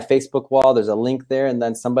goes to my Facebook wall. There's a link there, and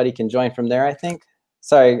then somebody can join from there, I think.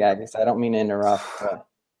 Sorry, guys, I don't mean to interrupt, but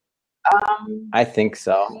I think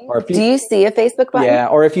so. Or if do you see a Facebook button? Yeah,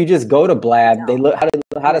 or if you just go to Blab, they look.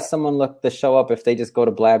 How does someone look the show up if they just go to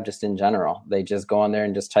Blab just in general? They just go on there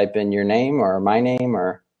and just type in your name or my name,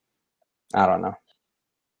 or I don't know.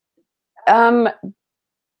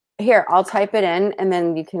 Here, I'll type it in, and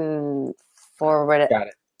then you can forward it. Got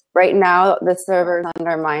it. Right now, the server's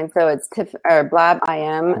under mine, so it's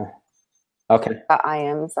blab.im. Okay.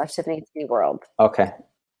 .im/tiffanyteeworld. Okay.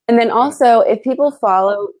 And then also, if people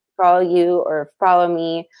follow you or follow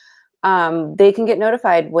me, they can get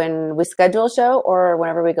notified when we schedule a show or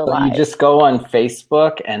whenever we go live. You just go on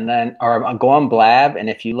Facebook and then, or go on Blab, and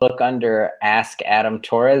if you look under Ask Adam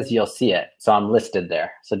Torres, you'll see it. So I'm listed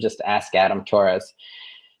there. So just Ask Adam Torres.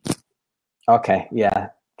 Okay. Yeah.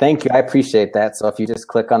 Thank you. I appreciate that. So if you just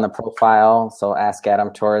click on the profile, so Ask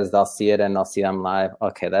Adam Torres, they'll see it and they'll see I'm live.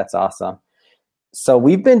 Okay, that's awesome. So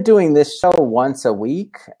we've been doing this show once a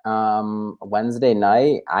week, Wednesday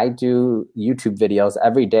night. I do YouTube videos.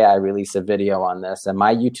 Every day I release a video on this. And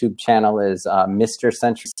my YouTube channel is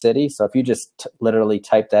Mr.Century. So if you just literally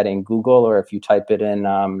type that in Google, or if you type it in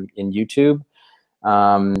YouTube,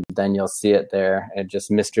 then you'll see it there. It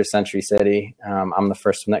just Mr.Century City. I'm the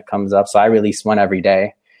first one that comes up. So I release one every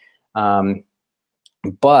day.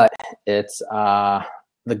 But it's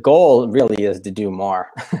the goal really is to do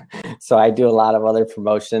more. So I do a lot of other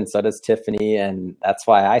promotions. So does Tiffany. And that's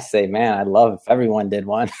why I say, man, I'd love if everyone did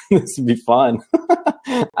one. This would be fun.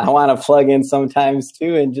 I want to plug in sometimes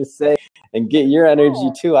too and just say, and get your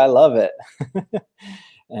energy too. I love it.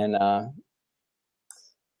 And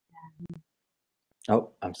Oh,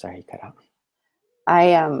 I'm sorry, you cut out.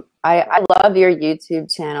 I love your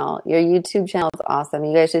YouTube channel. Your YouTube channel is awesome.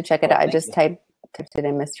 You guys should check it out. I just typed it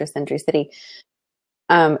in Mr.Century City.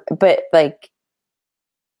 But like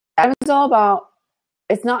Adam's all about,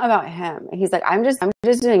 it's not about him. He's like, I'm just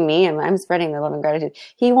doing me and I'm spreading the love and gratitude.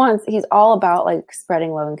 He's all about like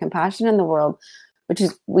spreading love and compassion in the world, which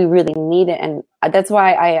is, we really need it. And that's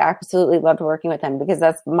why I absolutely loved working with him, because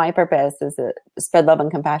that's my purpose, is to spread love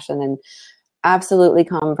and compassion, and absolutely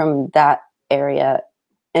come from that area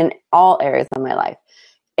in all areas of my life.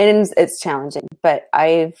 And it's challenging, but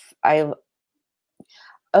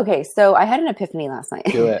okay, so I had an epiphany last night.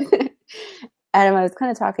 Do it. Adam, I was kind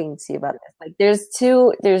of talking to you about this. Like, there's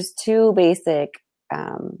two basic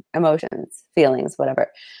emotions, feelings, whatever,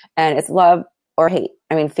 and it's love or hate.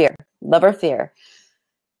 I mean, fear, love or fear.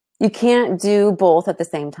 You can't do both at the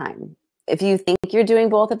same time. If you think you're doing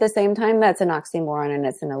both at the same time, that's an oxymoron and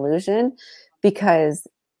it's an illusion, because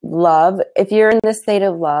love, if you're in the state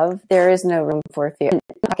of love, there is no room for fear. I'm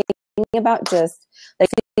talking about just like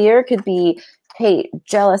fear could be hate,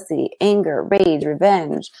 jealousy, anger, rage,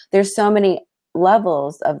 revenge. There's so many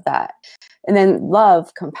levels of that. And then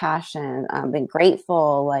love, compassion, being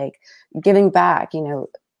grateful, like giving back,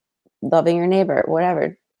 loving your neighbor,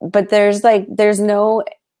 whatever. But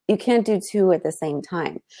you can't do two at the same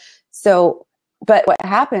time. So, but what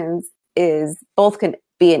happens is both can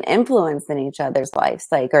be an influence in each other's lives,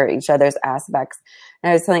 like, or each other's aspects.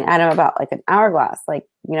 And I was telling Adam about like an hourglass, like,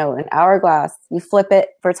 an hourglass, you flip it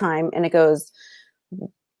for time and it goes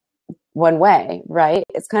one way, right?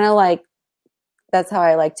 It's kind of like, that's how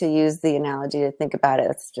I like to use the analogy to think about it.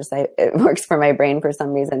 It's just, it works for my brain for some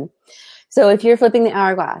reason. So if you're flipping the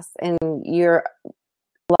hourglass and your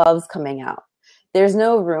love's coming out, there's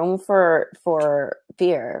no room for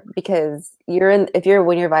fear, because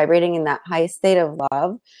when you're vibrating in that high state of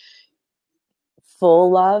love,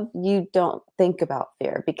 full love, you don't think about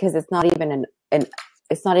fear, because it's not even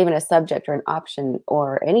it's not even a subject or an option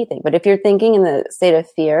or anything. But if you're thinking in the state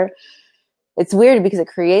of fear, it's weird, because it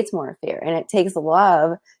creates more fear, and it takes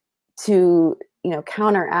love to,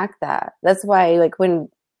 counteract that. That's why, like, when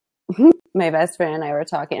my best friend and I were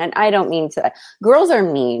talking, and I don't mean to, girls are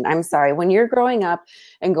mean. I'm sorry. When you're growing up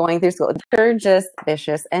and going through school, they're just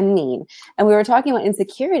vicious and mean. And we were talking about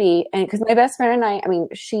insecurity, and because my best friend and I mean,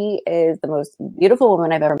 she is the most beautiful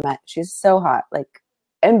woman I've ever met. She's so hot, like,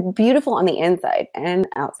 and beautiful on the inside and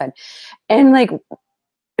outside. And like,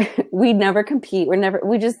 we never compete. We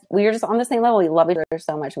are just on the same level. We love each other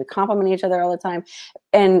so much. We compliment each other all the time.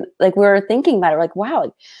 And like, we were thinking about it, like, wow,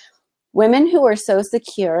 like, women who are so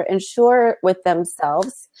secure and sure with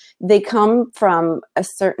themselves, they come from a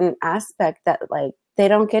certain aspect that, like, they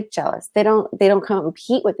don't get jealous. They don't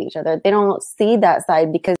compete with each other. They don't see that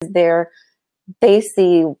side, because they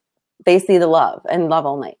see the love and love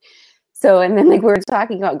only. So, and then like we were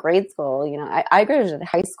talking about grade school, I graduated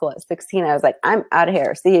high school at 16. I was like, I'm out of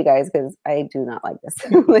here. See you guys, because I do not like this.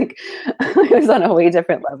 Like, I was on a way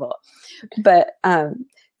different level. But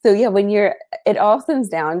so yeah, it all comes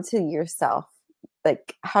down to yourself,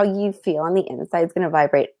 like how you feel on the inside is going to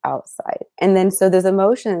vibrate outside. And then so there's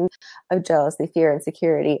emotions of jealousy, fear,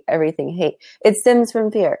 insecurity, everything, hate. It stems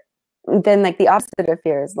from fear. Then like the opposite of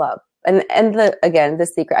fear is love. And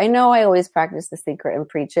the secret. I know I always practice the secret and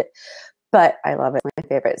preach it, but I love it. It's my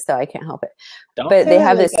favorite, so I can't help it. But they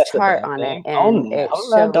have this chart on it, and it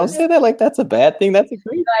shows. Don't say that like that's a bad thing. That's a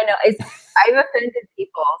great. I know. I've offended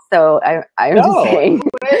people, so I'm just saying.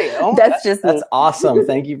 That's awesome.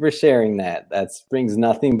 Thank you for sharing that. That brings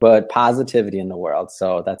nothing but positivity in the world.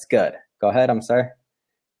 So that's good. Go ahead. I'm sorry.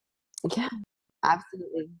 Yeah,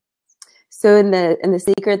 absolutely. So in the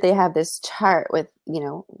secret, they have this chart with,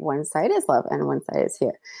 one side is love and one side is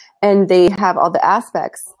fear. And they have all the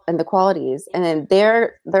aspects and the qualities. And then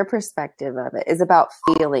their perspective of it is about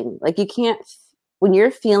feeling. Like, you can't, when you're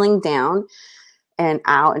feeling down and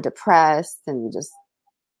out and depressed and just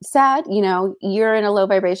sad, you're in a low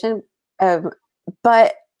vibration.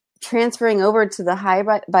 But transferring over to the high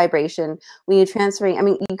vibration, when you're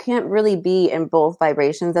transferring, you can't really be in both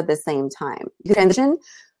vibrations at the same time. You transition,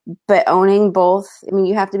 but owning both,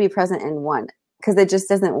 you have to be present in one, because it just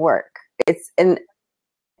doesn't work.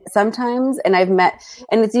 Sometimes, and I've met,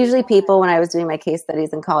 and it's usually people when I was doing my case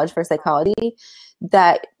studies in college for psychology,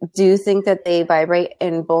 that do think that they vibrate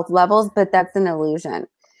in both levels, but that's an illusion.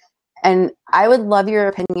 And I would love your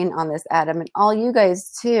opinion on this, Adam, and all you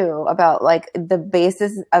guys too, about like the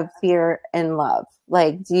basis of fear and love.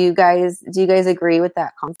 Like, do you guys agree with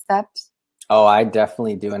that concept? Oh, I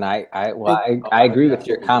definitely do. And I agree with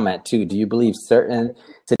your comment too. Do you believe certain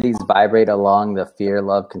cities vibrate along the fear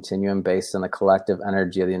love continuum based on the collective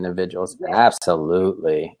energy of the individuals?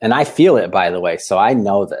 Absolutely. And I feel it, by the way. So I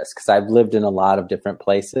know this because I've lived in a lot of different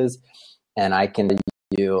places, and I can tell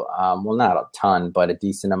you, well, not a ton, but a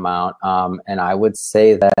decent amount. And I would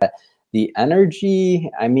say that the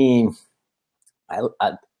energy, I mean,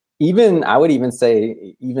 I would even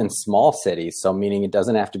say even small cities. So meaning it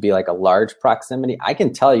doesn't have to be like a large proximity. I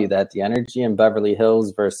can tell you that the energy in Beverly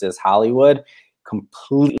Hills versus Hollywood,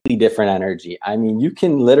 completely different energy. I mean, you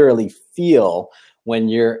can literally feel when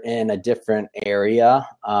you're in a different area,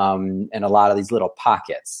 in a lot of these little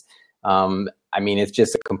pockets. I mean, it's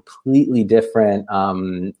just a completely different,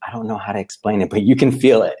 I don't know how to explain it, but you can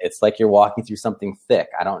feel it. It's like you're walking through something thick.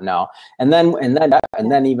 I don't know. And then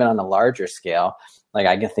even on a larger scale, like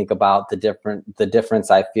I can think about the difference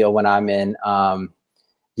I feel when I'm in,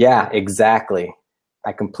 yeah, exactly.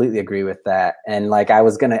 I completely agree with that. And like I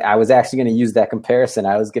was actually gonna use that comparison.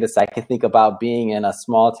 I was gonna say I can think about being in a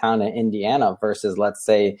small town in Indiana versus, let's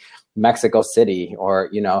say, Mexico City, or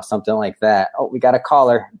something like that. Oh, we got a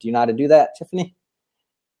caller. Do you know how to do that, Tiffany?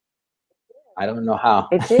 I don't know how.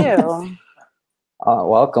 I do. Oh,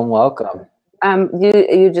 welcome.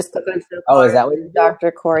 You just click on Oh, is that what you do?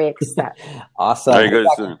 Dr. Corey accept. Awesome. How you guys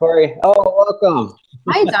Dr. doing? Corey. Oh, welcome.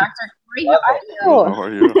 Hi, Dr. Corey. How are you? How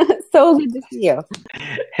are you? So good to see you.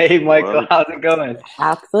 Hey, Michael. Well, How's it going?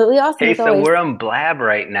 Absolutely awesome. Hey, as so always. we're on Blab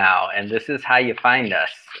right now, and this is how you find us.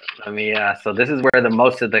 So this is where the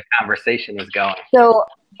most of the conversation is going. So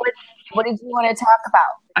what did you want to talk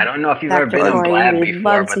about? I don't know if you've Dr. ever been on Corey, Blab we'd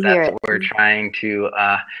before, love but to hear that's it. what we're trying to,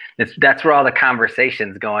 that's where all the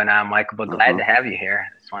conversation's going on, Michael, but glad to have you here.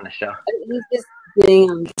 I just want to show. He's just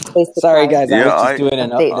doing Facebook. Sorry, guys. Yeah, I was just doing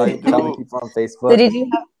an update. update, telling people on Facebook. So did you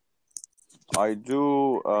have, I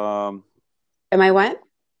do. am I what?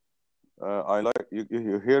 I like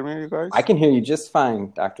you hear me, you guys? I can hear you just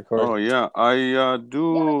fine, Dr. Corey. Oh yeah, I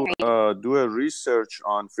do a research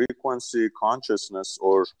on frequency consciousness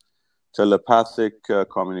or telepathic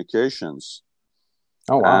communications.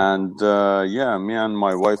 Oh wow! And yeah, me and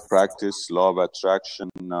my wife practice law of attraction.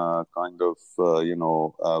 Kind of,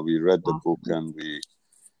 we read the book and we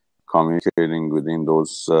communicating within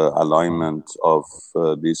those alignment of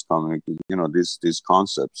these these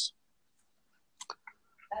concepts.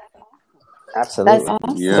 Absolutely. That's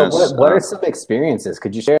awesome. Yes. So what are some experiences?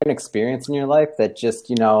 Could you share an experience in your life that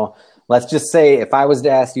just, let's just say if I was to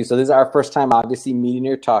ask you, so this is our first time obviously meeting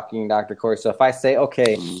or talking, Dr. Corey. So if I say,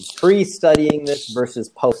 okay, pre-studying this versus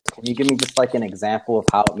post, can you give me just like an example of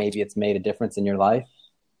how maybe it's made a difference in your life?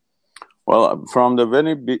 Well, from the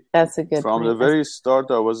That's a good from point. the very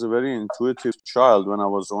start, I was a very intuitive child when I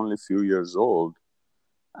was only a few years old.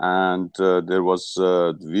 And there was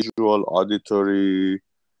visual, auditory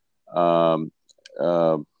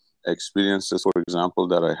experiences, for example,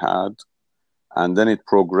 that I had. And then it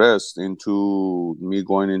progressed into me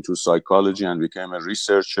going into psychology and became a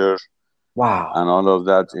researcher. Wow. And all of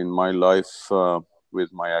that in my life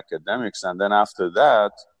with my academics. And then after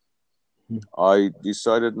that, I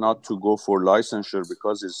decided not to go for licensure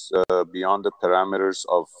because it's beyond the parameters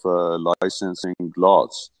of licensing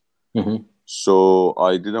laws. Mm-hmm. So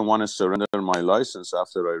I didn't want to surrender my license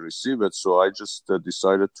after I received it. So I just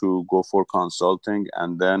decided to go for consulting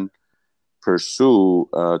and then pursue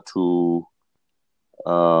to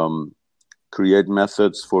create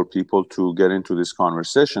methods for people to get into this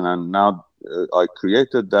conversation. And now I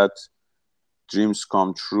created that Dreams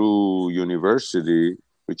Come True University,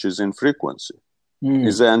 which is in frequency.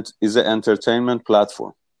 Is an entertainment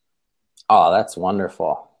platform. Oh, that's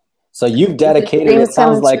wonderful. So you've dedicated, it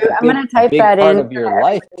sounds like, a big part of your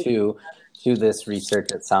life to this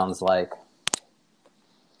research, it sounds like.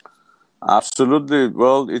 Absolutely.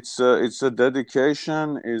 Well, it's a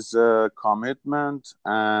dedication, is a commitment,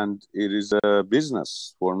 and it is a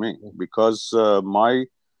business for me because the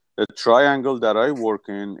triangle that I work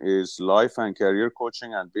in is life and career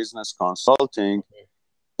coaching and business consulting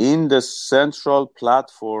in the central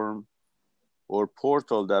platform or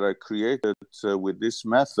portal that I created with these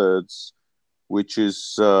methods, which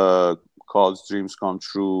is called Dreams Come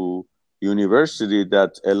True University,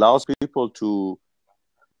 that allows people to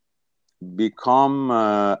become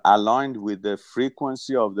aligned with the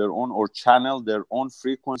frequency of their own, or channel their own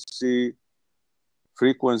frequencies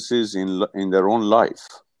in their own life.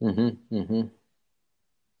 Mm-hmm, mm-hmm.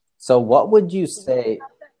 So what would you say?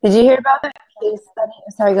 Did you hear about that case study?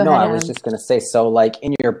 Sorry, go No, ahead, I was Adam. just going to say, so like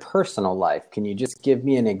in your personal life, can you just give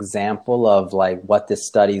me an example of like what this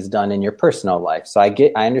study's done in your personal life? So I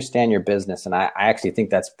understand your business, and I actually think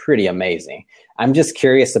that's pretty amazing. I'm just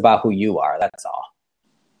curious about who you are. That's all.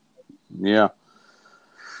 Yeah.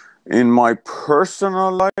 In my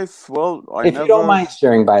personal life, well, If you don't mind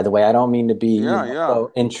sharing, by the way, I don't mean to be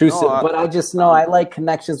so intrusive, No, but I just know I like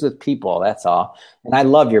connections with people. That's all. And I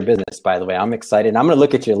love your business, by the way. I'm excited. I'm going to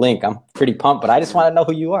look at your link. I'm pretty pumped, but I just want to know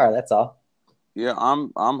who you are. That's all. Yeah,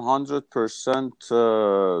 I'm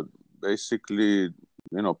 100% basically,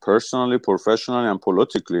 personally, professionally, and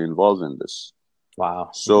politically involved in this.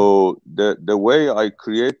 Wow. So the way I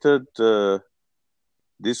created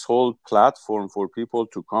this whole platform for people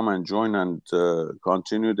to come and join and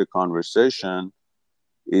continue the conversation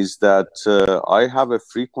is that I have a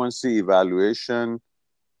frequency evaluation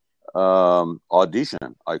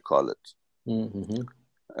audition, I call it. Mm-hmm.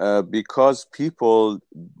 Because people,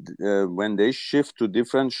 when they shift to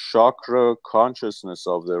different chakra consciousness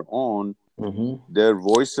of their own, their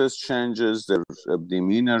voices changes, their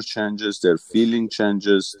demeanor changes, their feeling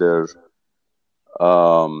changes, their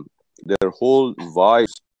whole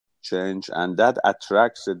vibes change, and that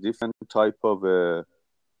attracts a different type of a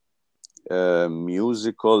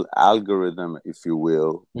musical algorithm, if you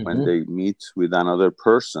will, when they meet with another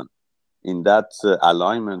person in that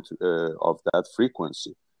alignment of that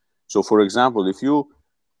frequency. So, for example, if you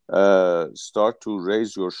start to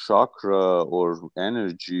raise your chakra or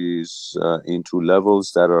energies into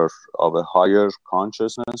levels that are of a higher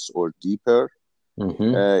consciousness or deeper,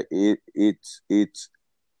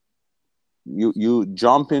 you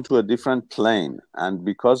jump into a different plane, and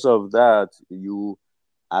because of that, you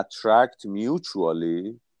attract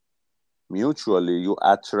mutually. You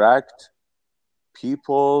attract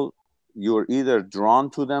people. You're either drawn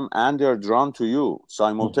to them and they're drawn to you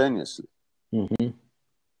simultaneously.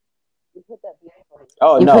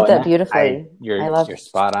 Oh, you no, put that beautifully. You're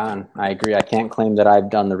spot on. I agree. I can't claim that I've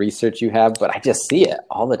done the research you have, but I just see it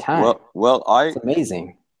all the time. It's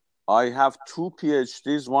amazing. I have 2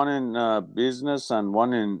 PhDs, one in business and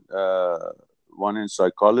one in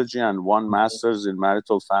psychology, and one master's in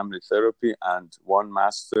marital family therapy, and one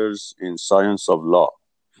master's in science of law.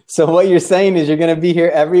 So what you're saying is you're going to be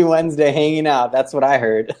here every Wednesday hanging out. That's what I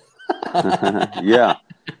heard. Yeah.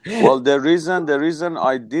 Well, the reason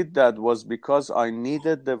I did that was because I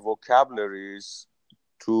needed the vocabularies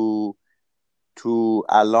to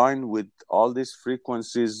align with all these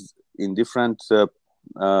frequencies in different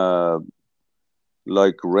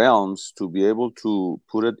like realms, to be able to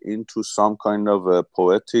put it into some kind of a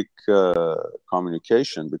poetic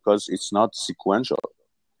communication, because it's not sequential.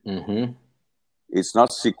 It's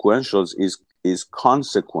not sequential, is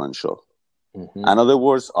consequential. In other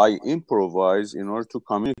words, I improvise in order to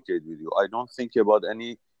communicate with you. I don't think about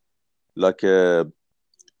any, like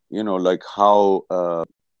how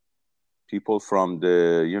people from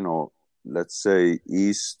the, let's say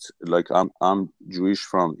East, like I'm Jewish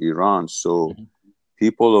from Iran, so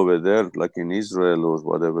people over there, like in Israel or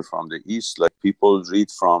whatever, from the East, like people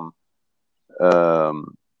read from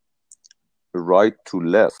right to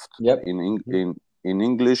left. Yep. In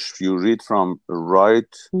English, you read from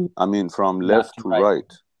from left to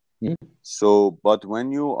right. So, but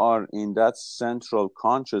when you are in that central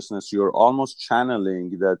consciousness, you're almost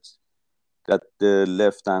channeling that the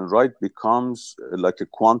left and right becomes like a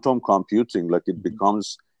quantum computing, like it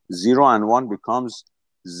becomes 0 and 1 becomes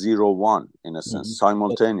 0, 1 in a sense,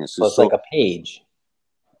 simultaneously. So it's like a page.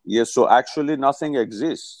 Yes, so actually nothing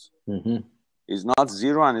exists. It's not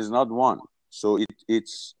 0 and it's not 1. So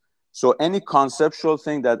it's so any conceptual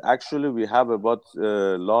thing that actually we have about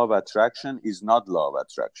law of attraction is not law of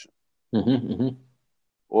attraction.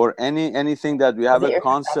 Or anything that we have a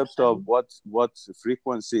concept of what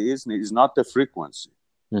frequency is not the frequency.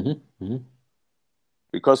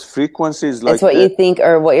 Because frequency is like it's what you think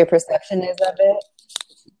or what your perception is of it.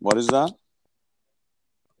 What is that?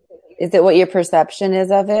 Is it what your perception is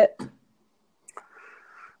of it?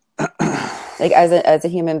 Like as a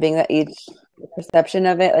human being, that each perception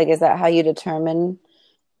of it, like, is that how you determine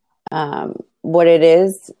what it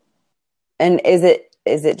is? And is it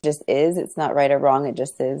just is? It's not right or wrong. It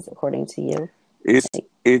just is according to you. Is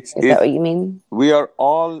that what you mean? We are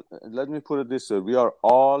all. Let me put it this way: we are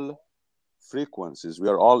all frequencies. We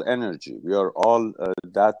are all energy. We are all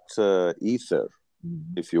that ether,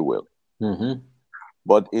 if you will.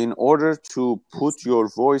 But in order to put your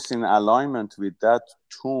voice in alignment with that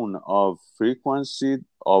tune of frequency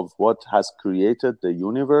of what has created the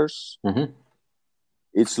universe,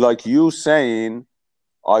 it's like you saying,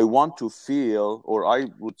 I want to feel, or I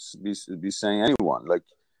would be saying anyone, like,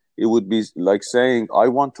 it would be like saying, I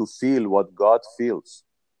want to feel what God feels.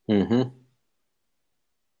 Mm-hmm.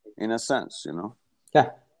 In a sense, you know? Yeah.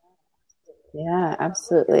 Yeah,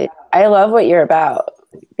 absolutely. I love what you're about.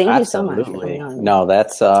 Thank you so much for Absolutely. coming on. No,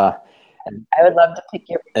 that's I would love to pick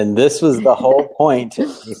your and this was the whole point,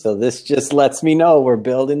 Tiffany. So this just lets me know we're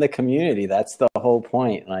building the community. That's the whole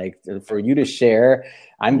point. Like, for you to share,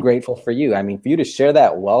 I'm grateful for you. I mean, for you to share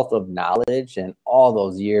that wealth of knowledge and all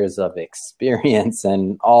those years of experience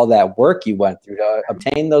and all that work you went through to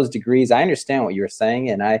obtain those degrees. I understand what you were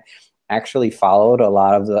saying, and I actually followed a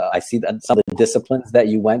lot of I see that some of the disciplines that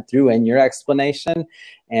you went through in your explanation.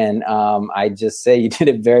 And I just say you did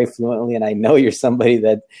it very fluently. And I know you're somebody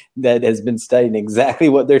that has been studying exactly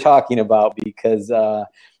what they're talking about, because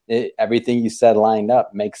everything you said lined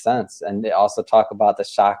up makes sense. And they also talk about the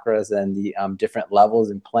chakras and the different levels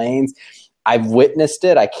and planes. I've witnessed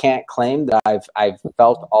it. I can't claim that I've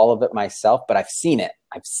felt all of it myself, but I've seen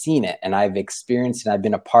it. And I've experienced it. I've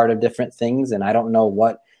been a part of different things, and I don't know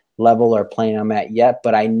what level or plane I'm at yet,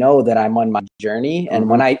 but I know that I'm on my journey. And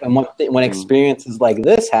when experiences like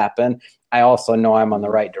this happen, I also know I'm on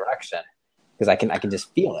the right direction, because I can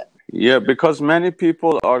just feel it. Yeah, because many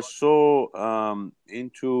people are so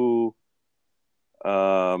into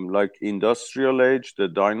like industrial age, the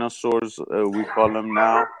dinosaurs we call them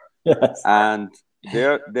now. Yes. And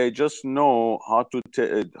they just know how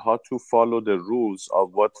to follow the rules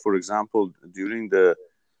of what, for example, during the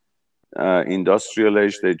industrial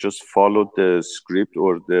age, they just followed the script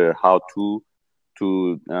or the how-to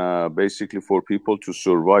basically for people to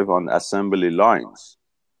survive on assembly lines.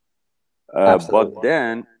 But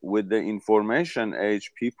then with the information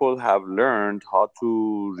age, people have learned how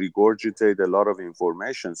to regurgitate a lot of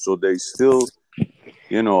information. So they still,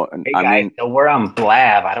 you know, hey guys, so we're on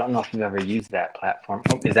Blab. I don't know if you've ever used that platform.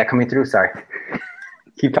 Oh, is that coming through? Sorry.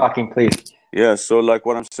 Keep talking, please. Yeah, so like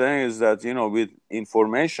what I'm saying is that, you know, with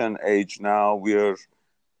information age now, we are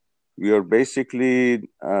basically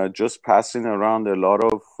just passing around a lot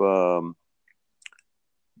of,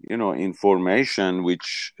 you know, information,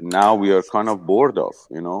 which now we are kind of bored of,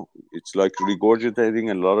 you know. It's like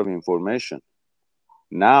regurgitating a lot of information.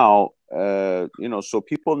 Now, you know, so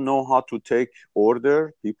people know how to take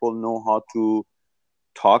order. People know how to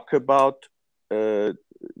talk about, you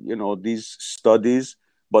know, these studies,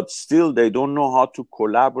 but still they don't know how to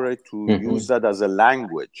collaborate to use that as a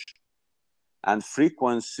language. And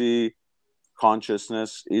frequency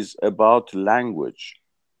consciousness is about language.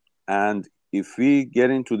 And if we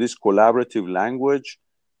get into this collaborative language,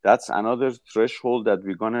 that's another threshold that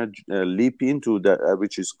we're going to leap into, that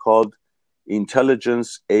which is called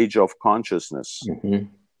intelligence age of consciousness.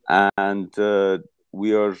 And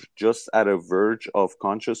we are just at a verge of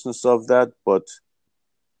consciousness of that, but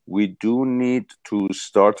we do need to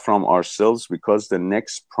start from ourselves, because the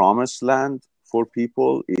next promised land for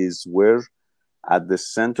people is where at the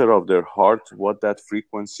center of their heart, what that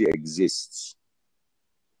frequency exists.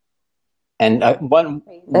 And that's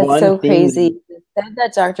so crazy. You said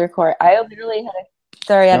that, Dr. Court. I literally had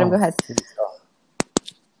sorry, Adam, go ahead.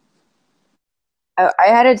 I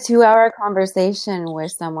had a 2-hour conversation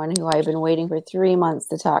with someone who I've been waiting for 3 months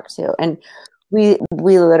to talk to. And we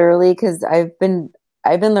literally, because I've been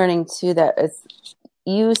learning too that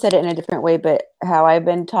you said it in a different way, but how I've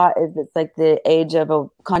been taught is it's like the age of a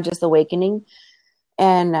conscious awakening.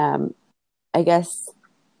 And I guess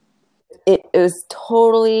it was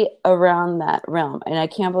totally around that realm. And I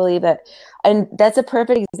can't believe that. And that's a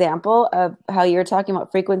perfect example of how you're talking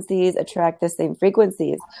about frequencies attract the same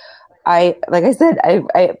frequencies. Like I said,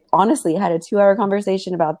 I honestly had a 2-hour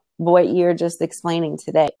conversation about what you're just explaining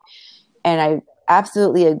today. And I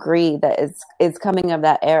absolutely agree that it's coming of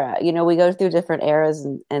that era. You know, we go through different eras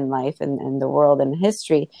in life and the world and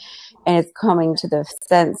history, and it's coming to the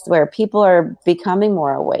sense where people are becoming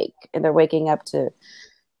more awake, and they're waking up to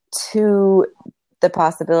the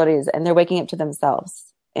possibilities, and they're waking up to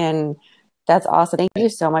themselves. And that's awesome. Thank you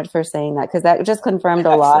so much for saying that, because that just confirmed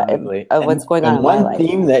a lot of what's going on in my life. One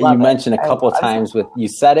theme that you mentioned a couple of times you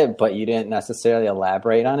said it, but you didn't necessarily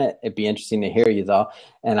elaborate on it. It'd be interesting to hear you though.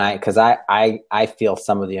 And because I feel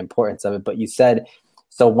some of the importance of it, but you said,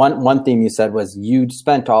 so one theme you said was you'd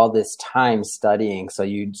spent all this time studying so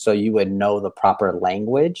you would know the proper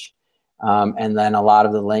language. And then a lot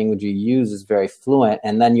of the language you use is very fluent.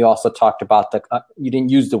 And then you also talked about you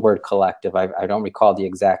didn't use the word collective. I don't recall the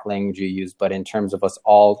exact language you used, but in terms of us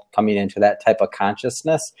all coming into that type of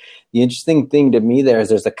consciousness, the interesting thing to me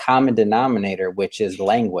there's a common denominator, which is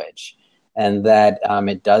language. And that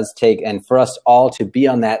it does take, and for us all to be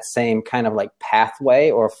on that same kind of like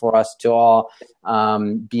pathway, or for us to all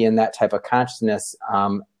be in that type of consciousness,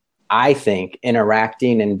 I think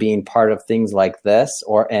interacting and being part of things like this,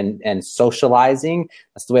 and socializing,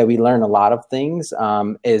 that's the way we learn a lot of things,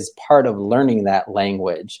 is part of learning that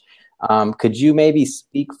language. Could you maybe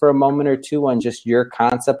speak for a moment or two on just your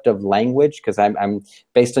concept of language? Because I'm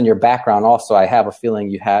based on your background also, I have a feeling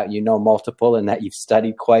you know multiple, and that you've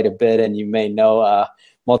studied quite a bit, and you may know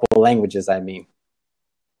multiple languages, I mean.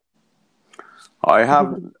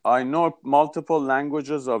 I know multiple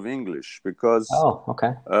languages of English because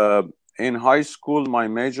okay. In high school my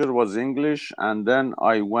major was English, and then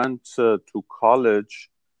I went to college,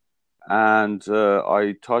 and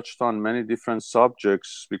I touched on many different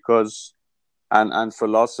subjects because and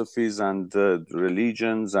philosophies and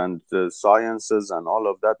religions and sciences and all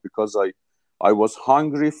of that, because I was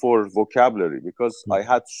hungry for vocabulary, because I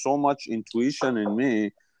had so much intuition in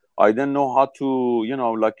me. I didn't know how to,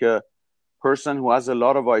 like a person who has a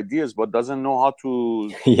lot of ideas but doesn't know how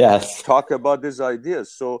to yes. talk about these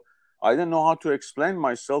ideas. So I didn't know how to explain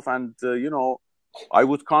myself, and I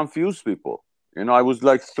would confuse people. I was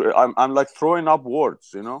like, I'm like throwing up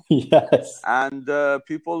words, Yes. and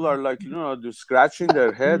people are like, they're scratching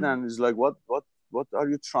their head, and it's like, what are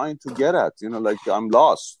you trying to get at? Like, I'm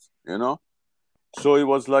lost. So it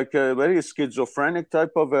was like a very schizophrenic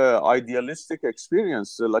type of idealistic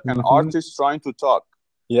experience, like an artist trying to talk.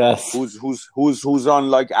 Yes. Who's on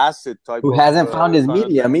like acid type. Who hasn't found his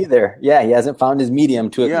medium either? Yeah, he hasn't found his medium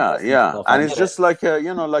to. Yeah. And it's just like a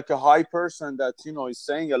like a high person that is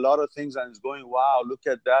saying a lot of things and is going, wow, look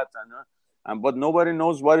at that, and but nobody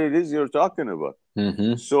knows what it is you're talking about.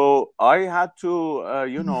 So I had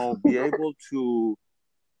to be able to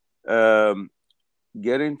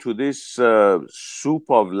get into this soup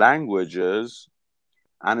of languages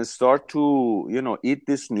and start to eat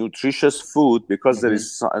this nutritious food, because there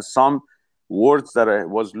is some words that I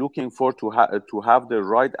was looking for to have the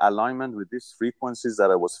right alignment with these frequencies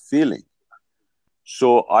that I was feeling.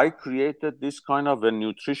 So I created this kind of a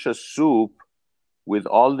nutritious soup with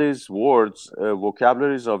all these words,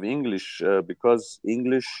 vocabularies of English, because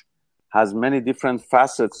English has many different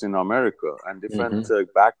facets in America and different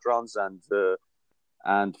backgrounds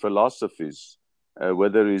and philosophies.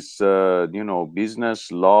 Whether it's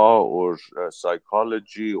business, law, or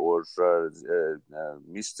psychology, or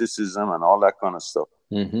mysticism, and all that kind of stuff.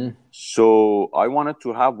 So I wanted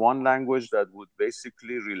to have one language that would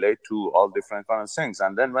basically relate to all different kind of things.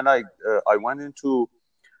 And then when I went into,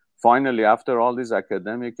 finally, after all this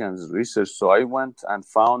academic and research, so I went and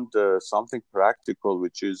found something practical,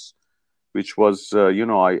 which was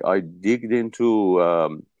I digged into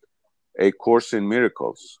A Course in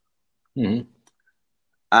Miracles.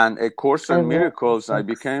 And A Course in Miracles, I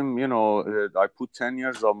became, I put 10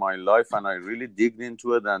 years of my life, and I really digged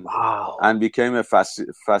into it, and became a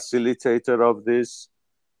facilitator of this,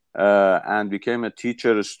 and became a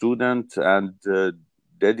teacher, a student, and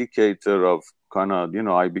dedicator of kind of,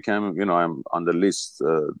 I became, I'm on the list.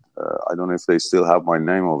 I don't know if they still have my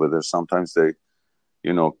name over there. Sometimes they,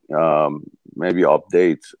 maybe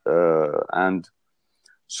update. And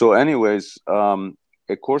so anyways,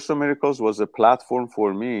 A Course in Miracles was a platform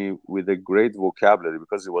for me with a great vocabulary,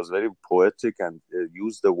 because it was very poetic and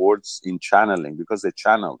used the words in channeling, because they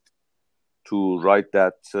channeled to write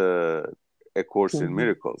that A Course in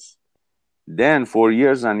Miracles. Then for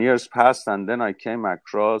years and years passed, and then I came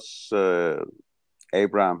across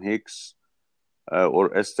Abraham Hicks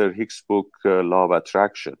or Esther Hicks' book, Law of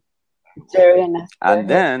Attraction. And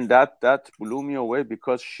then that blew me away,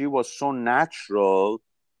 because she was so natural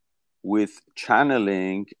with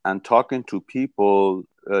channeling and talking to people,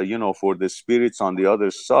 for the spirits on the other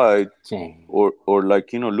side, or like,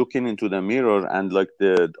 looking into the mirror, and like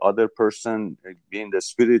the other person being the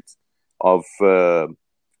spirit of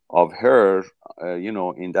her,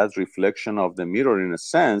 in that reflection of the mirror, in a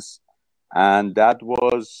sense. And that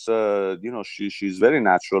was, she's very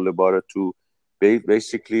natural about it to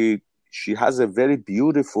basically, she has a very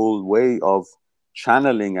beautiful way of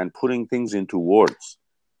channeling and putting things into words.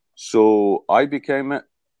 So I became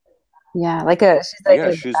what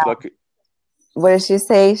does she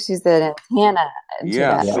say? She's an antenna into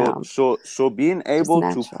that realm. So being able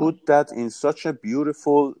to put that in such a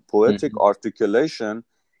beautiful poetic articulation,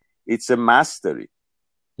 it's a mastery.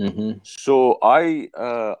 So I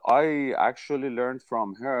actually learned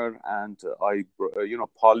from her, and I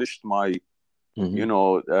polished my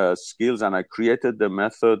skills, and I created the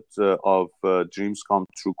method of Dreams Come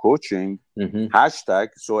True Coaching hashtag,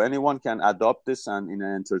 so anyone can adopt this, and in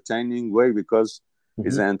an entertaining way, because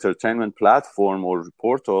it's an entertainment platform or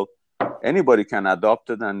portal. Anybody can adopt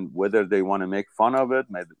it, and whether they want to make fun of it,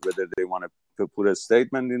 whether they want to put a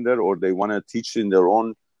statement in there, or they want to teach in their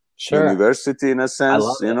own university in a sense,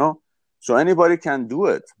 love it. So anybody can do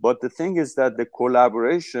it. But the thing is that the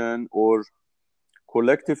collaboration or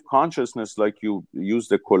collective consciousness, like you use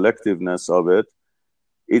the collectiveness of it,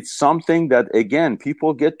 it's something that, again,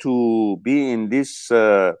 people get to be in this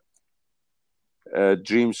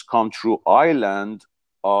dreams come true island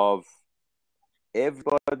of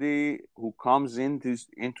everybody who comes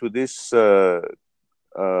into this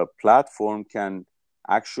platform can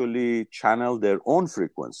actually channel their own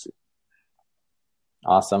frequency.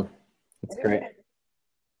 Awesome. That's great.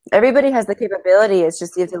 Everybody has the capability. It's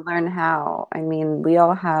just you have to learn how. I mean, we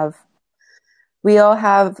all have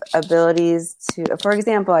abilities to, for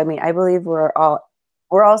example, I mean, I believe we're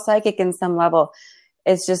all psychic in some level.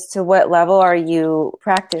 It's just to what level are you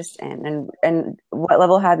practiced in, and what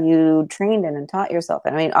level have you trained in and taught yourself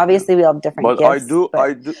in? I mean, obviously we all have different gifts.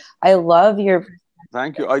 I love your.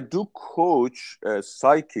 Thank you. I do coach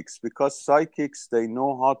psychics, because psychics, they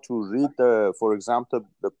know how to read for example,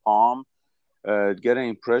 the palm, get an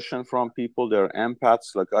impression from people. They're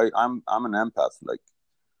empaths. Like I'm an empath. Like,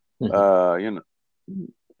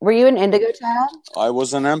 Were you an indigo child? I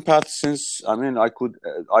was an empath since, I could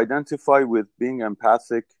identify with being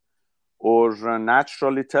empathic or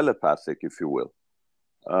naturally telepathic, if you will.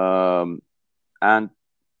 And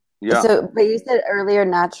yeah. So, but you said earlier,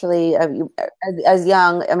 naturally, as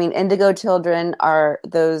young, I mean, indigo children are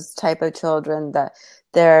those type of children that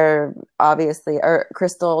they're obviously are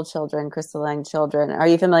crystalline children. Are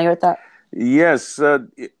you familiar with that? Yes.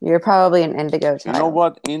 You're probably an indigo child. You know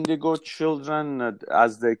what? Indigo children,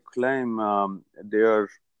 as they claim, their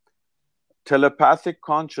telepathic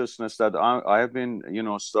consciousness that I have been,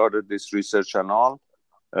 started this research and all.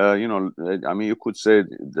 You could say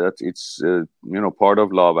that it's, part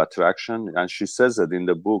of law of attraction. And she says that in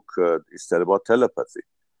the book, it's about telepathy.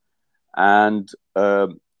 And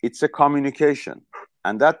it's a communication.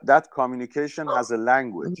 And that communication has a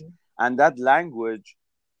language. Mm-hmm. And that language,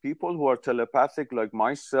 people who are telepathic like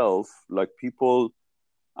myself, like people,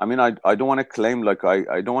 I don't want to claim, like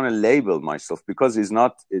I don't want to label myself, because it's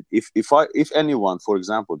not, if anyone, for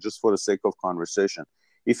example, just for the sake of conversation,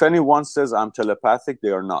 if anyone says I'm telepathic, they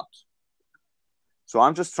are not. So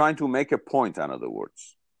I'm just trying to make a point, in other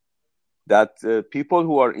words, that people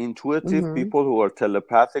who are intuitive, mm-hmm. people who are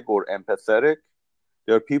telepathic or empathetic,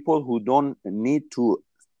 there are people who don't need to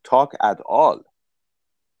talk at all,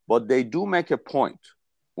 but they do make a point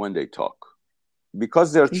when they talk,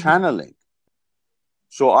 because they're mm-hmm. channeling.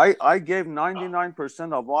 So I gave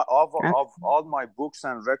 99% of all my books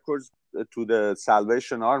and records to the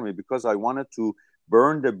Salvation Army, because I wanted to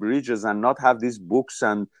burn the bridges and not have these books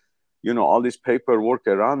and all this paperwork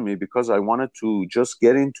around me, because I wanted to just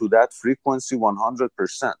get into that frequency 100%.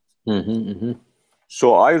 Mm-hmm, mm-hmm.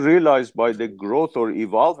 So I realized by the growth or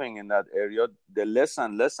evolving in that area, the less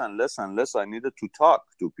and less and less and less I needed to talk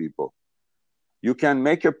to people. You can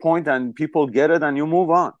make a point and people get it and you move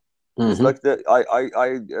on. Mm-hmm. It's like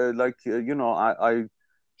I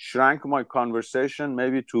shrank my conversation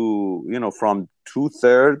maybe to, from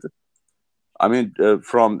 2/3.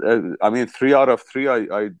 3 out of 3,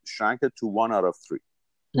 I shrank it to 1 out of 3,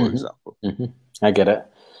 for mm-hmm. example. Mm-hmm. I get it.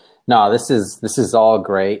 No, this is all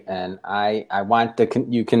great, and I want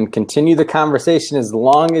you can continue the conversation as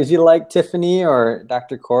long as you like, Tiffany or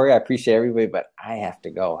Dr. Corey. I appreciate everybody, but I have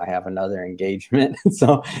to go. I have another engagement,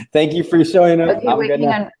 so thank you for showing up. Okay, hang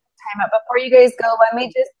on. Time up. Before you guys go, let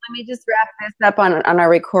me just wrap this up on our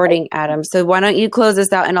recording, Adam. So why don't you close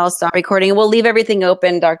this out and I'll stop recording. We'll leave everything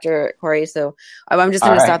open, Dr. Corey. So I'm just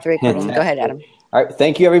going to stop the recording. Go ahead, Adam. All right.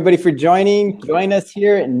 Thank you, everybody, for joining. Join us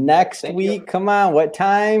here next week. Come on. What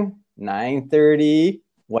time? 9:30.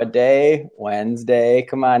 What day? Wednesday.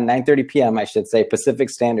 Come on. 9:30 p.m. I should say, Pacific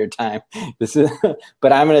Standard Time.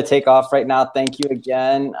 But I'm going to take off right now. Thank you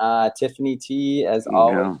again, Tiffany T. As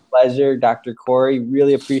always, pleasure. Dr. Corey,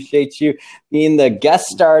 really appreciate you being the guest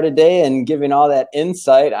star today and giving all that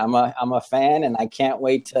insight. I'm a fan, and I can't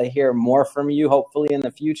wait to hear more from you. Hopefully in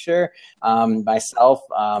the future. Myself,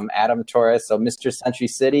 Adam Torres. So Mr.Century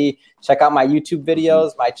City. Check out my YouTube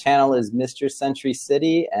videos. My channel is Mr.Century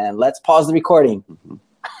City, and let's pause the recording. Mm-hmm.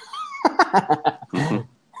 All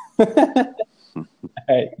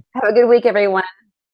right. Have a good week, everyone.